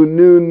who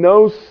knew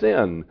no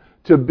sin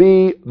to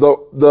be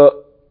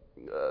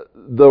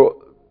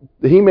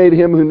he made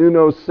him who knew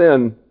no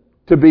sin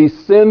to be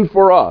sin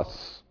for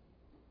us,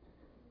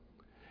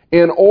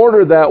 in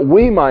order that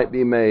we might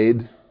be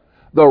made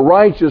the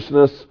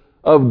righteousness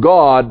of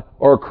God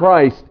or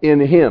Christ in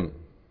him.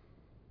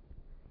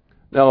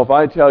 Now, if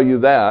I tell you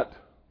that,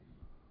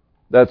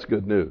 that's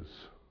good news.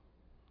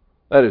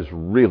 That is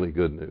really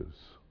good news.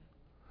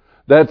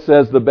 That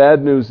says the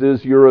bad news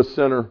is you're a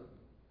sinner.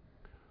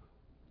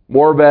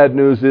 More bad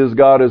news is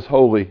God is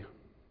holy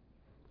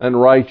and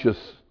righteous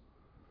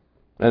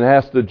and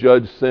has to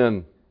judge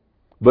sin.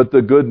 But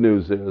the good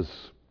news is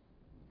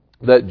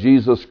that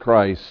Jesus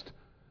Christ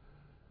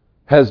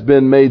has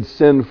been made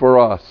sin for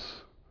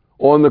us.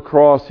 On the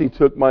cross, he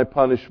took my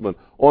punishment.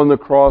 On the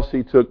cross,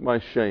 he took my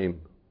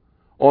shame.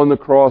 On the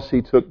cross,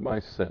 he took my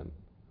sin.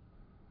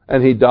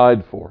 And he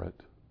died for it,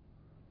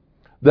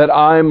 that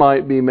I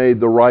might be made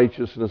the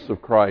righteousness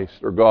of Christ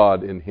or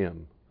God in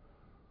him.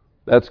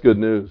 That's good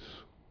news.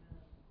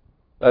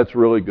 That's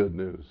really good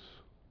news.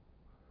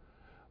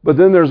 But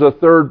then there's a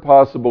third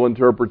possible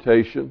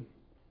interpretation.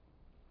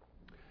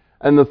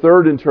 And the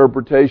third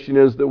interpretation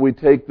is that we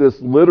take this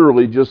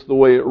literally just the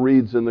way it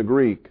reads in the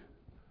Greek.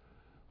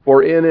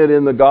 For in it,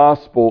 in the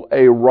gospel,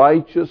 a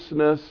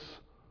righteousness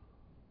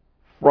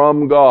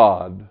from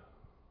God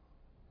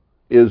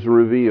is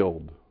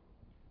revealed.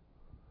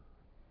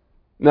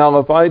 Now,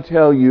 if I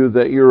tell you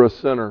that you're a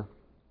sinner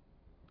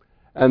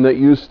and that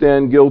you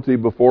stand guilty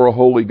before a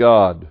holy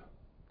God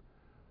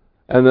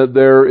and that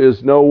there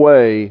is no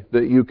way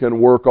that you can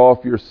work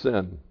off your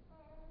sin,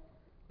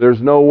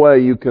 there's no way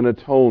you can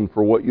atone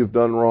for what you've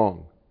done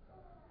wrong.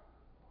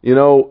 You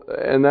know,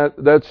 and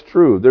that's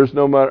true. There's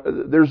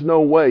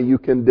no way you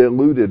can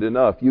dilute it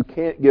enough. You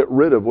can't get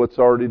rid of what's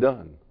already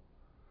done.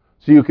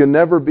 So you can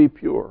never be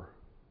pure.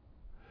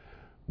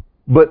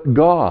 But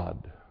God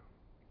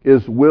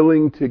is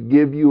willing to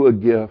give you a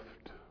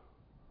gift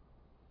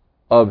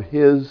of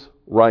his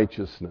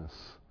righteousness.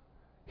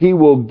 He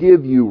will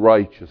give you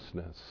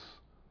righteousness.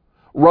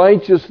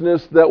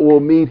 Righteousness that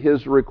will meet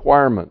his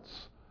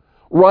requirements.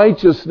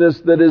 Righteousness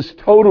that is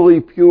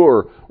totally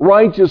pure.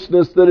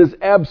 Righteousness that is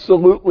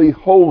absolutely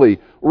holy.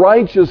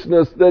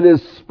 Righteousness that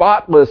is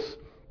spotless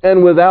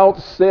and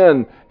without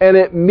sin. And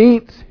it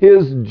meets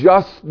his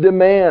just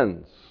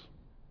demands.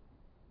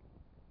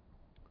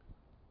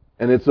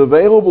 And it's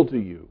available to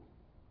you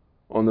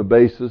on the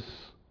basis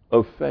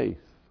of faith.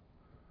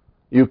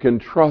 You can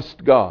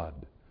trust God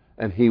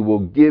and he will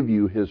give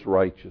you his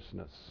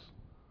righteousness.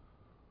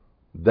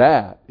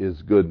 That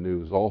is good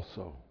news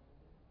also.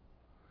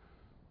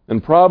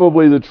 And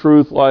probably the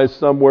truth lies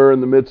somewhere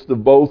in the midst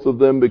of both of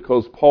them,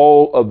 because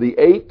Paul, of the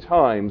 8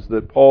 times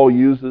that Paul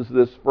uses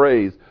this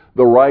phrase,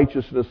 the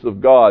righteousness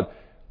of God,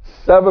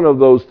 7 of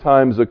those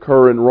times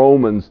occur in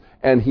Romans,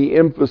 and he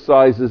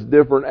emphasizes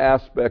different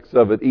aspects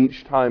of it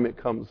each time it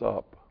comes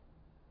up.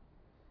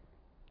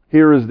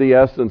 Here is the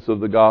essence of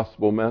the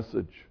gospel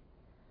message.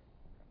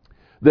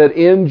 That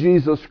in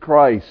Jesus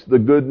Christ, the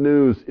good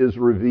news is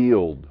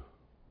revealed.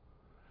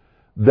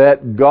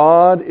 That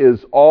God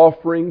is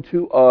offering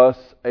to us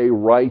a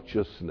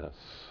righteousness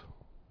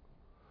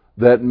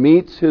that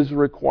meets His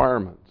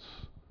requirements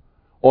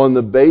on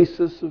the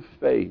basis of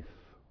faith,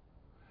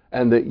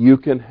 and that you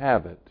can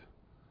have it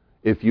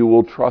if you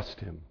will trust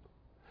Him.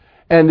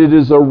 And it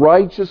is a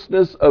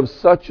righteousness of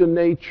such a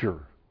nature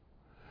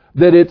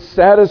that it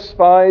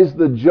satisfies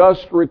the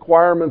just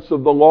requirements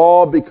of the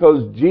law,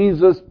 because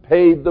Jesus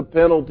paid the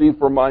penalty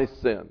for my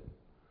sin.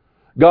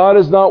 God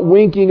is not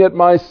winking at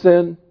my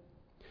sin.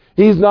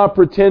 He's not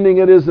pretending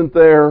it isn't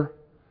there.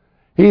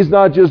 He's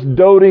not just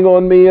doting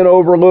on me and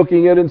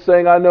overlooking it and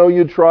saying, I know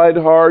you tried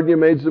hard, you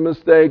made some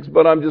mistakes,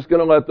 but I'm just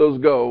going to let those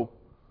go.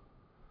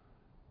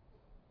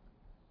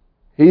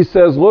 He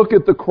says, look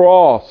at the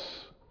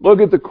cross.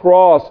 Look at the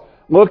cross.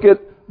 Look at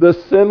the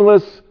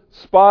sinless,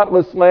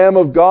 spotless Lamb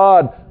of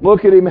God.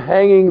 Look at Him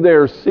hanging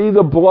there. See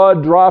the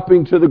blood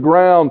dropping to the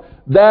ground.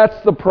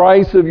 That's the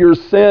price of your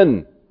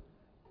sin.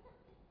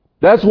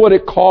 That's what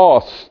it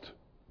cost.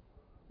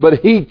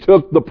 But He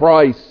took the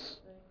price.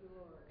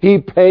 He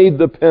paid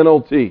the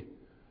penalty.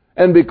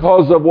 And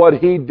because of what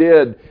He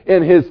did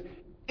in His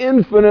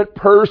infinite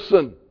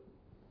person,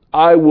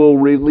 I will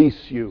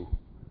release you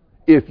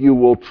if you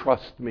will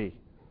trust me.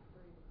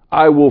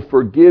 I will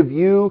forgive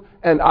you,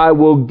 and I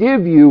will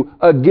give you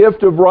a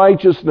gift of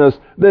righteousness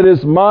that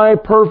is my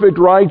perfect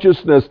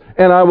righteousness,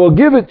 and I will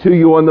give it to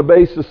you on the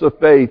basis of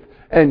faith,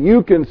 and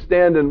you can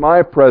stand in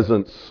my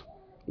presence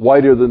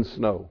whiter than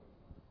snow,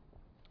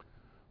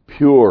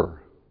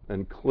 pure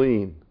and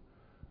clean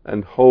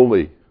and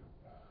holy,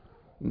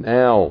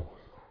 now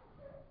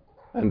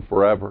and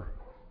forever.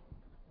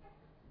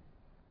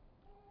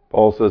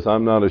 Paul says,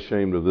 I'm not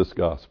ashamed of this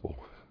gospel.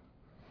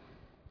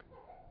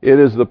 It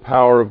is the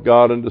power of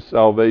God unto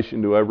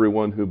salvation to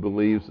everyone who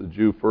believes, the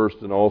Jew first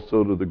and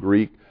also to the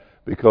Greek,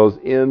 because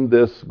in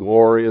this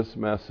glorious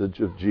message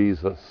of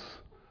Jesus,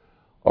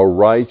 a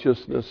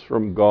righteousness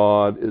from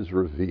God is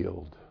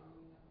revealed.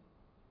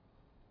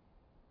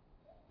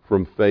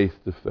 From faith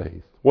to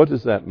faith. What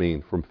does that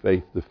mean, from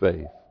faith to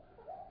faith?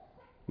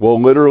 Well,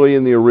 literally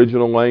in the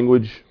original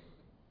language,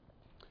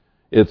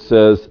 it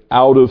says,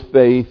 out of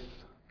faith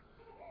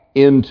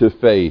into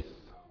faith.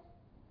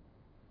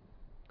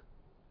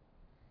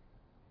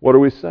 What are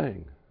we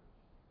saying?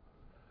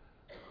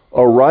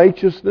 A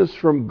righteousness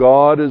from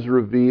God is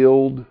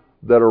revealed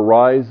that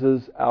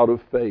arises out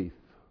of faith.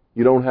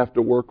 You don't have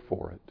to work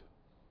for it.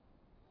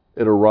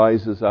 It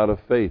arises out of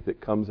faith. It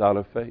comes out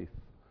of faith.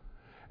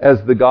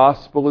 As the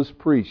gospel is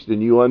preached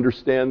and you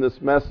understand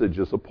this message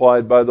as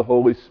applied by the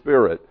Holy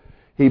Spirit,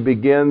 He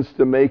begins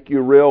to make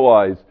you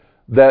realize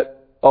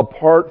that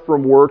apart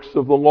from works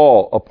of the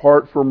law,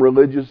 apart from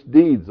religious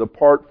deeds,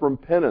 apart from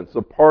penance,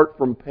 apart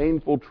from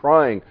painful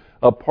trying,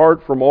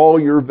 apart from all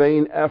your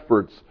vain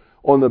efforts,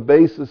 on the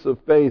basis of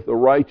faith, a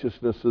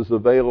righteousness is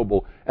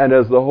available. And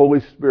as the Holy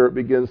Spirit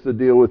begins to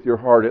deal with your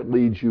heart, it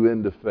leads you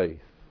into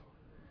faith.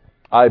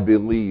 I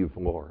believe,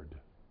 Lord.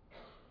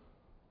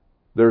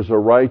 There's a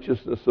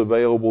righteousness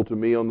available to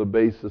me on the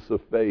basis of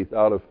faith,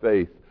 out of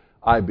faith.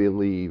 I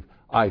believe,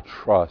 I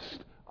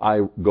trust, I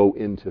go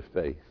into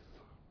faith.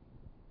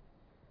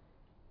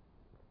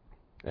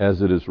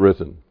 As it is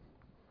written,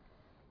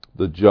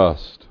 the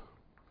just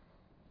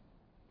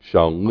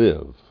shall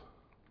live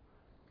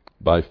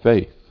by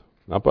faith,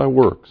 not by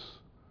works,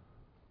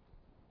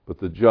 but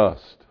the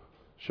just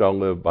shall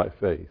live by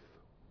faith.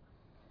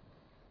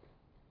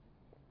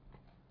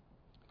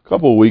 A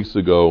couple of weeks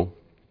ago,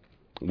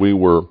 we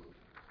were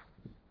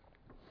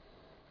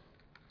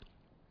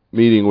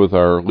meeting with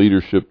our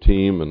leadership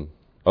team and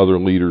other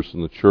leaders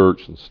in the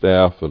church and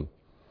staff, and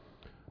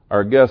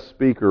our guest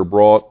speaker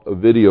brought a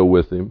video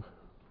with him,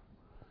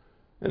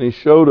 and he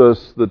showed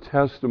us the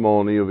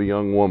testimony of a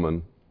young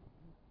woman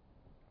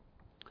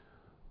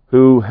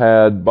who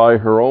had, by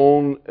her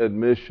own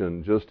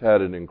admission, just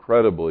had an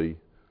incredibly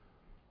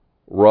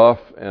rough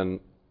and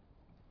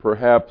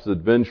perhaps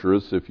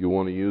adventurous, if you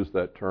want to use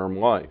that term,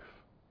 life.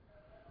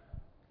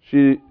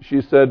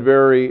 She said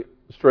very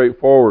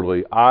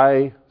straightforwardly,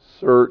 I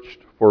searched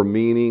for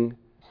meaning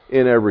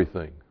in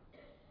everything.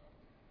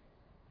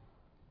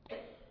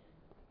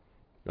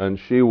 And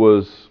she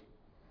was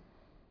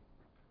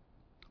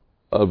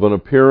of an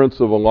appearance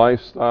of a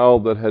lifestyle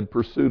that had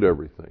pursued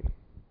everything.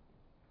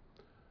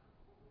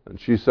 And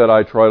she said,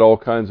 I tried all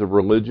kinds of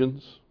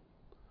religions.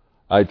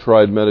 I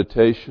tried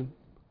meditation.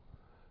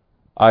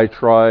 I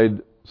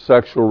tried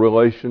sexual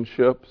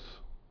relationships.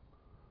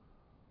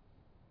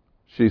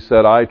 She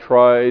said, I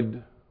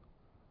tried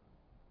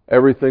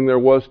everything there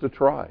was to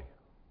try.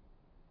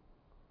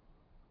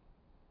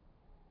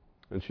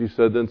 And she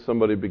said, then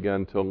somebody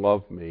began to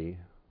love me.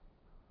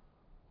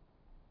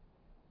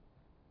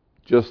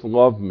 Just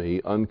love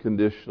me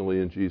unconditionally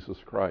in Jesus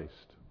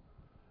Christ.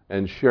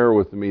 And share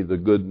with me the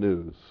good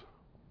news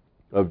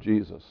of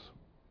Jesus.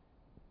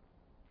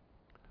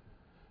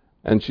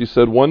 And she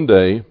said, one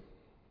day,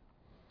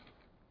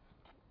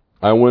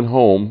 I went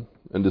home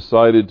and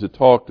decided to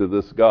talk to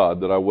this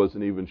God that I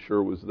wasn't even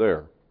sure was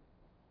there.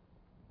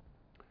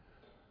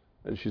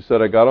 And she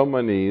said, I got on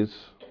my knees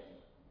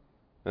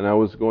and I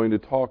was going to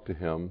talk to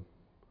Him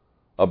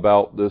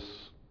about this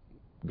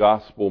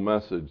gospel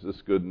message,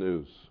 this good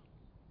news.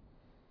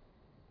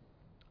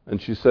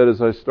 And she said,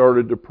 as I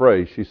started to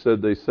pray, she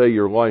said, they say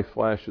your life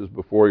flashes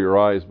before your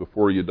eyes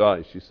before you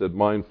die. She said,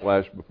 mine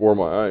flashed before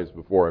my eyes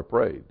before I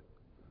prayed.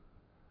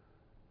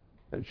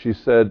 And she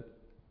said,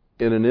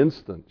 in an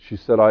instant, she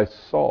said, I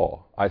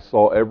saw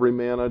every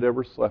man I'd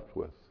ever slept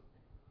with.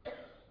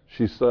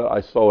 She said,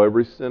 I saw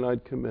every sin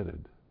I'd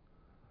committed.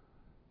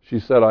 She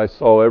said, I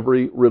saw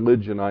every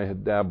religion I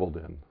had dabbled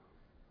in.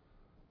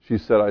 She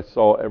said, I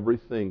saw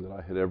everything that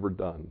I had ever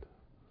done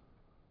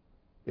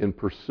in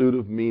pursuit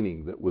of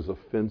meaning that was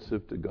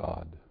offensive to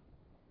God.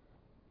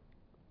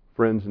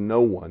 Friends,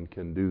 no one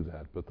can do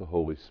that but the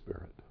Holy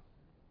Spirit.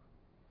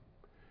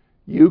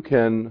 You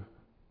can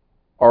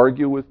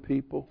argue with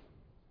people.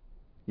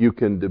 You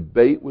can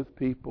debate with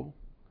people.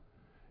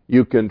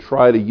 You can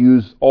try to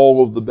use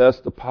all of the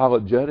best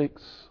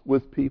apologetics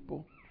with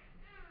people.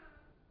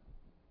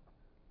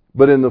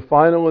 But in the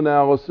final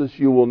analysis,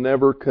 you will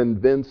never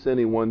convince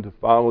anyone to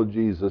follow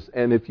Jesus.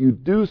 And if you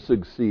do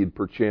succeed,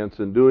 perchance,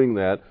 in doing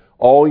that,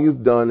 all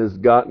you've done is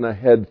gotten a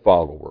head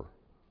follower.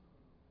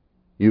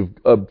 You've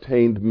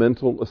obtained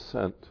mental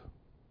assent.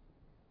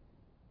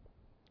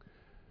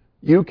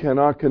 You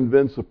cannot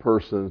convince a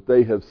person that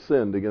they have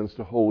sinned against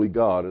a holy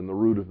God in the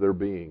root of their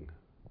being.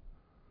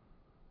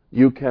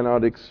 You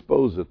cannot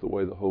expose it the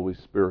way the Holy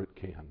Spirit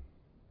can.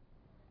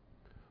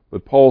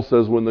 But Paul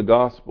says when the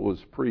gospel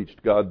is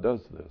preached, God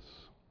does this.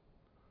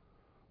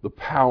 The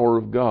power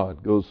of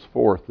God goes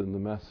forth in the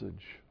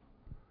message.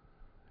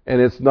 And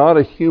it's not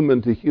a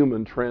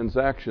human-to-human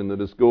transaction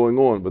that is going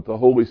on, but the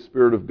Holy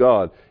Spirit of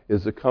God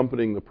is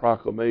accompanying the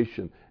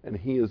proclamation, and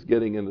He is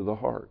getting into the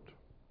heart.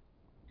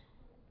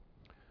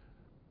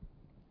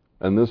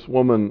 And this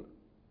woman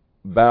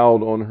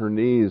bowed on her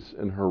knees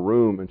in her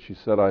room, and she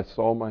said, I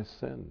saw my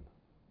sin.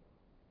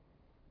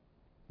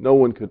 No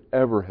one could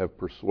ever have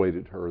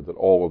persuaded her that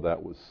all of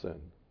that was sin.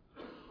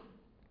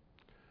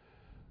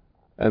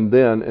 And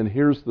then, and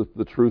here's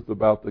the truth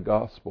about the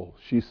gospel,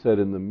 she said,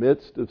 in the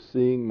midst of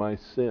seeing my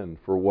sin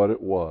for what it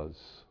was,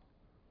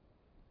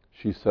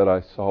 she said,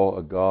 I saw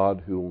a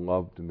God who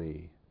loved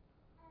me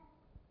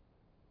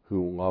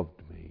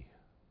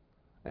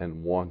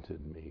and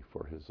wanted me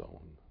for His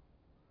own.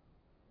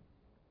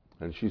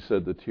 And she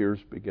said the tears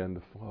began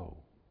to flow.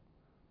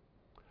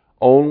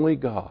 Only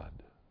God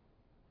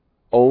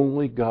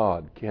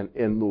can,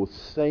 in the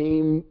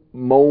same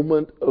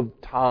moment of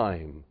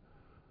time,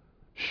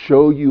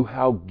 show you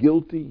how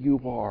guilty you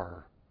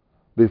are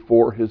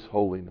before His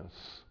holiness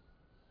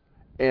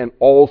and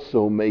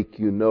also make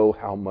you know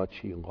how much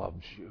He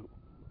loves you.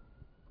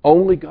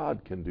 Only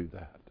God can do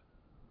that.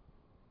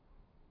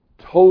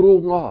 Total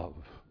love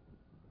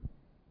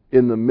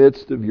in the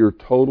midst of your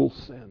total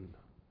sin.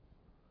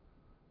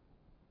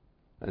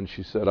 And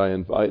she said, I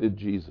invited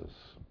Jesus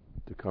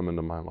to come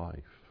into my life,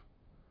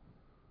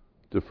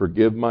 to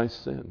forgive my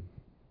sin.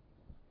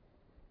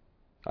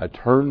 I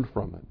turned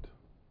from it,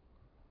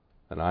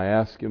 and I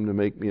asked Him to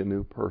make me a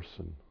new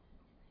person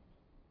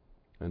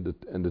and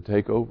to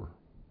take over.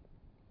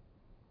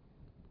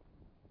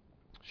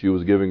 She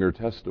was giving her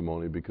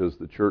testimony because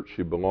the church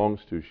she belongs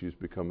to, she's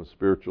become a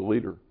spiritual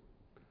leader.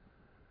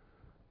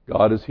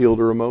 God has healed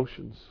her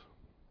emotions.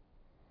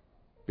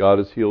 God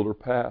has healed her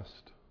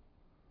past.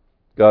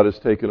 God has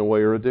taken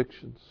away her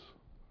addictions.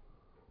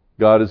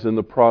 God is in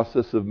the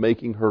process of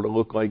making her to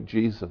look like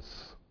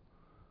Jesus.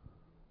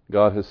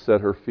 God has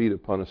set her feet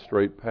upon a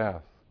straight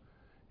path.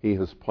 He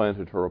has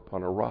planted her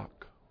upon a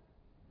rock.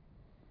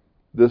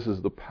 This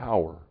is the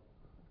power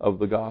of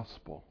the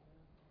gospel.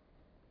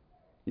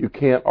 You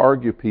can't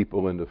argue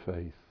people into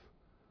faith.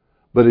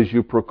 But as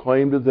you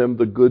proclaim to them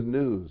the good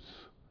news,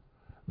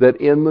 that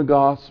in the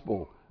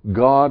gospel,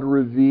 God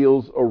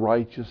reveals a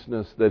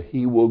righteousness that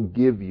He will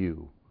give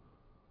you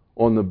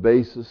on the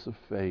basis of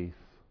faith,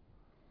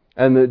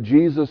 and that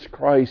Jesus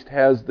Christ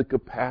has the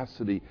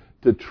capacity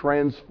to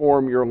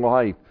transform your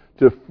life,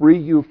 to free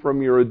you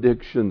from your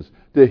addictions,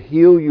 to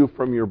heal you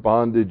from your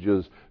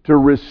bondages, to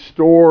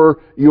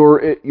restore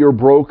your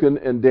broken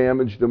and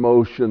damaged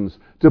emotions,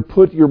 to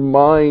put your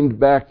mind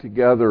back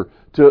together,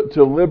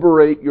 to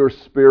liberate your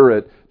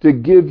spirit, to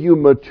give you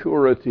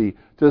maturity,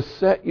 to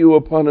set you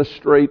upon a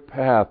straight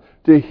path,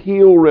 to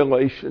heal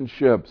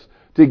relationships,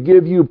 to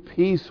give you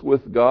peace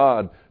with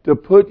God, to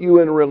put you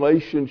in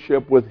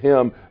relationship with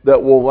Him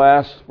that will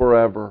last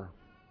forever.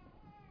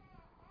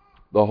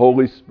 The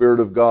Holy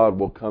Spirit of God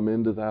will come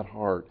into that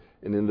heart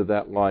and into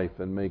that life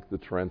and make the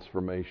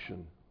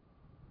transformation.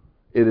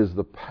 It is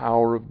the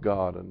power of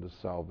God unto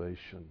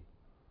salvation.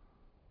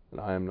 and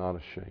I am not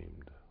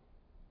ashamed.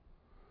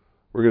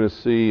 We're going to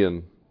see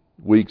in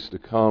weeks to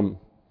come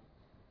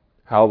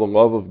how the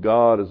love of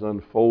God is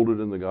unfolded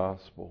in the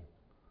gospel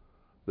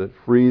that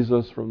frees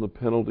us from the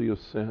penalty of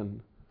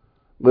sin,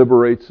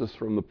 liberates us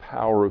from the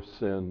power of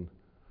sin,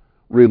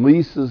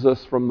 releases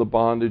us from the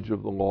bondage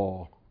of the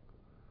law,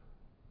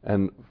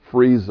 and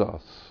frees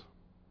us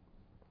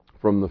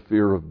from the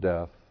fear of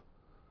death,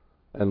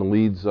 and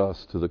leads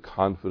us to the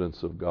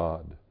confidence of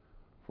God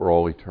for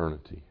all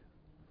eternity.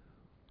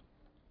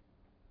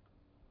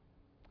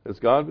 Has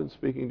God been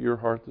speaking to your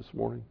heart this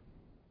morning?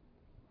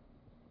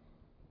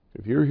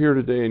 If you're here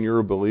today and you're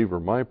a believer,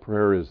 my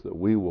prayer is that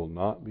we will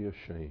not be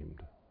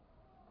ashamed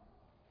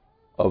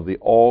of the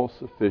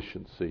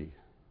all-sufficiency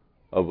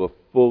of a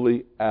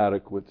fully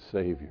adequate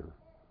Savior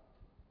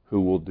who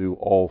will do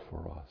all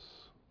for us.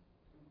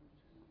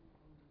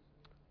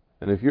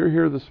 And if you're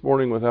here this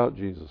morning without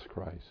Jesus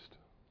Christ,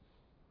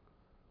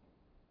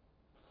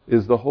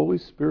 is the Holy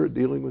Spirit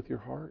dealing with your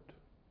heart?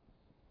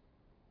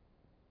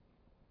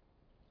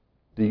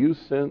 Do you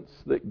sense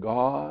that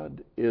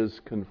God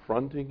is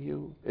confronting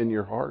you in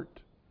your heart?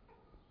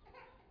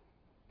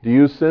 Do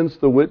you sense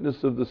the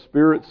witness of the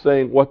Spirit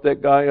saying what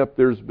that guy up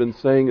there has been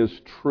saying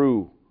is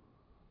true?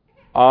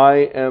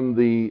 I am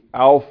the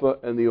Alpha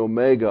and the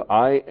Omega.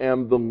 I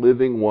am the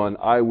living one.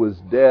 I was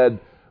dead,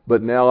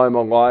 but now I'm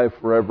alive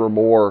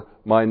forevermore.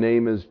 My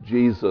name is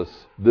Jesus.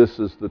 This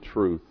is the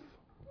truth.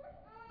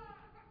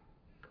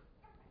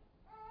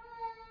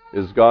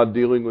 Is God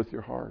dealing with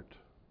your heart?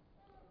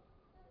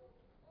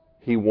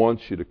 He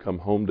wants you to come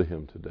home to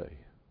Him today.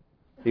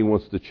 He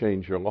wants to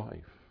change your life.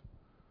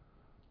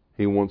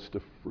 He wants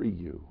to free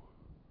you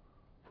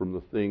from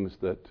the things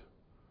that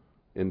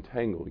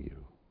entangle you.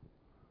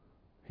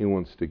 He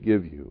wants to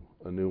give you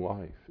a new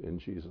life in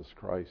Jesus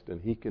Christ, and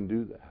He can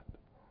do that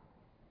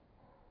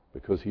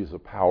because He's a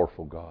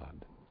powerful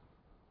God,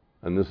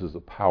 and this is a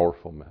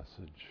powerful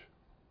message.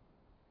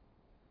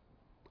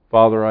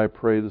 Father, I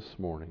pray this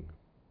morning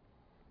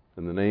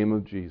in the name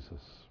of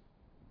Jesus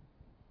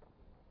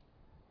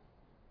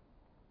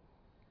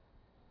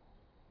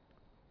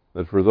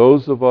that for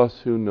those of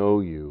us who know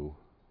You,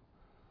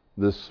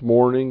 this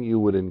morning You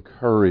would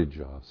encourage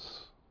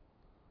us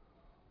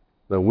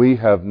that we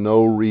have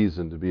no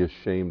reason to be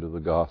ashamed of the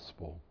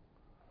gospel.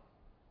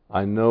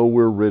 I know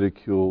we're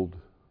ridiculed.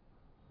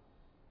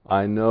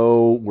 I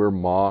know we're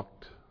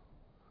mocked.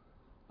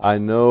 I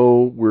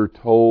know we're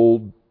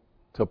told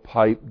to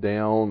pipe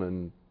down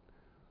and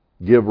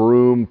give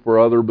room for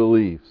other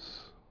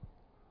beliefs.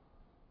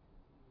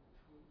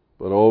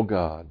 But oh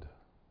God,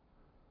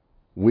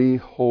 we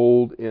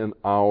hold in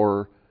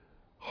our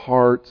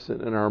hearts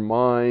and in our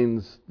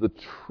minds the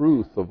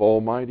truth of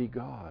Almighty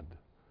God,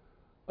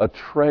 a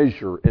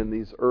treasure in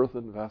these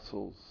earthen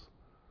vessels.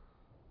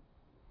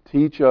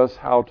 Teach us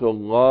how to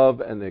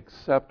love and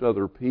accept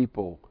other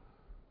people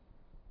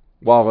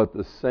while at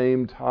the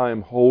same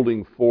time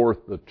holding forth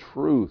the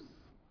truth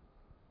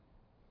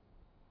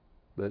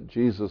that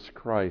Jesus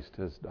Christ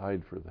has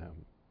died for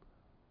them.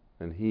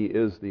 And He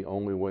is the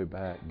only way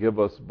back. Give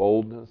us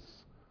boldness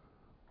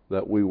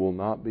that we will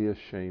not be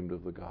ashamed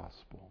of the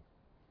gospel,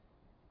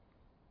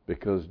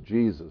 because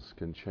Jesus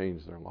can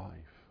change their life.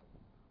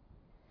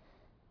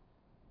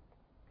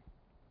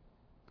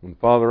 And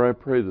Father, I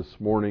pray this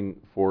morning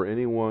for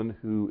anyone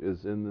who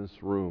is in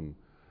this room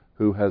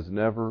who has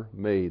never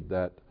made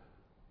that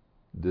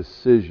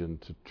decision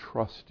to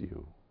trust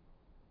You.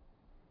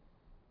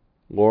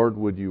 Lord,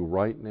 would You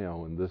right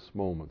now in this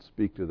moment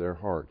speak to their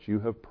hearts?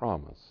 You have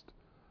promised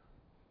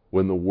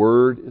when the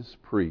word is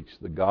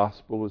preached, the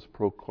gospel is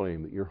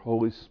proclaimed, that Your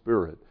Holy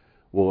Spirit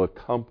will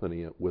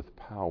accompany it with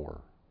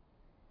power.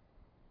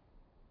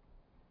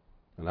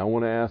 And I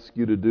want to ask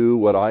You to do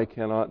what I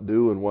cannot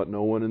do and what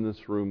no one in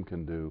this room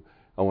can do.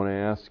 I want to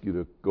ask You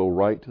to go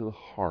right to the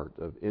heart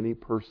of any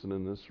person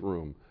in this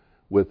room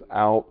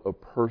without a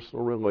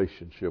personal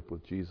relationship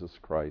with Jesus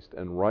Christ.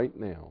 And right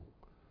now,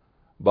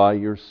 by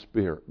Your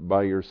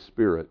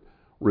Spirit,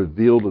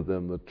 reveal to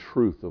them the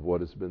truth of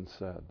what has been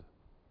said.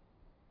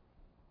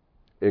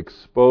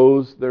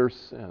 Expose their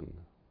sin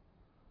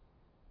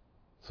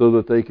so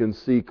that they can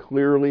see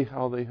clearly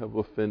how they have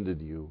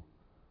offended You,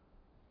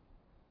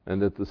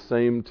 and at the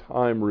same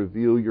time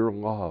reveal Your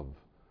love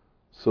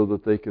so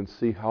that they can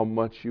see how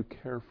much You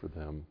care for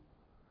them,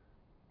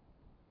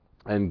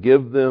 and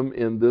give them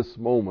in this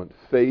moment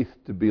faith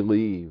to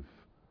believe,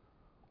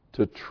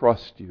 to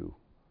trust You,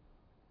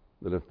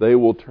 that if they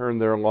will turn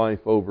their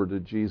life over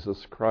to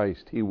Jesus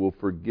Christ, He will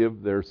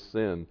forgive their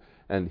sin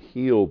and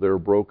heal their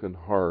broken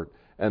heart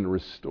and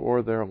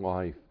restore their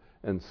life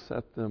and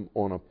set them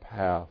on a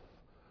path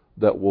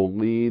that will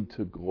lead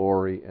to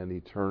glory and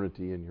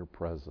eternity in Your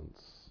presence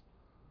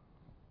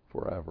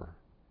forever.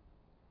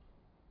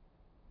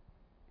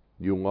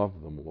 You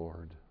love them,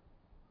 Lord.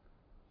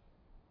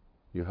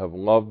 You have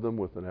loved them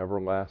with an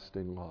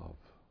everlasting love.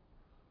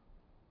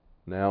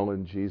 Now,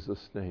 in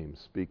Jesus' name,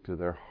 speak to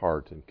their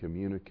heart and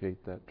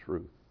communicate that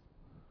truth.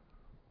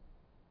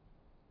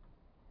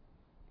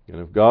 And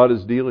if God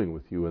is dealing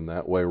with you in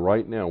that way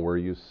right now where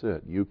you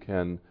sit, you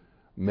can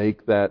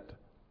make that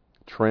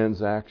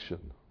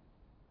transaction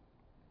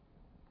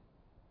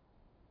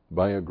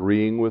by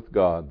agreeing with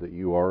God that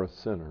you are a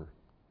sinner,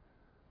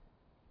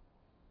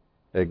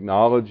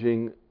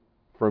 acknowledging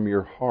from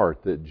your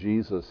heart that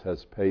Jesus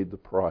has paid the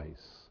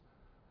price,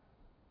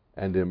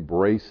 and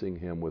embracing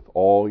Him with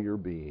all your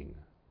being,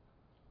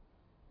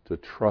 to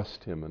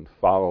trust Him and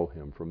follow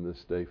Him from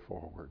this day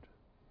forward.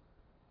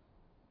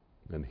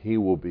 And He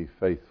will be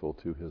faithful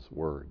to His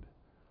word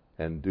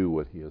and do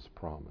what He has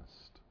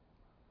promised.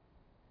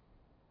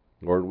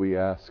 Lord, we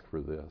ask for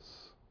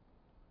this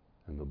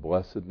in the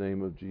blessed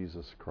name of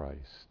Jesus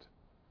Christ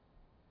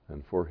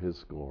and for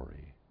His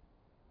glory.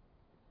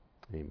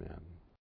 Amen.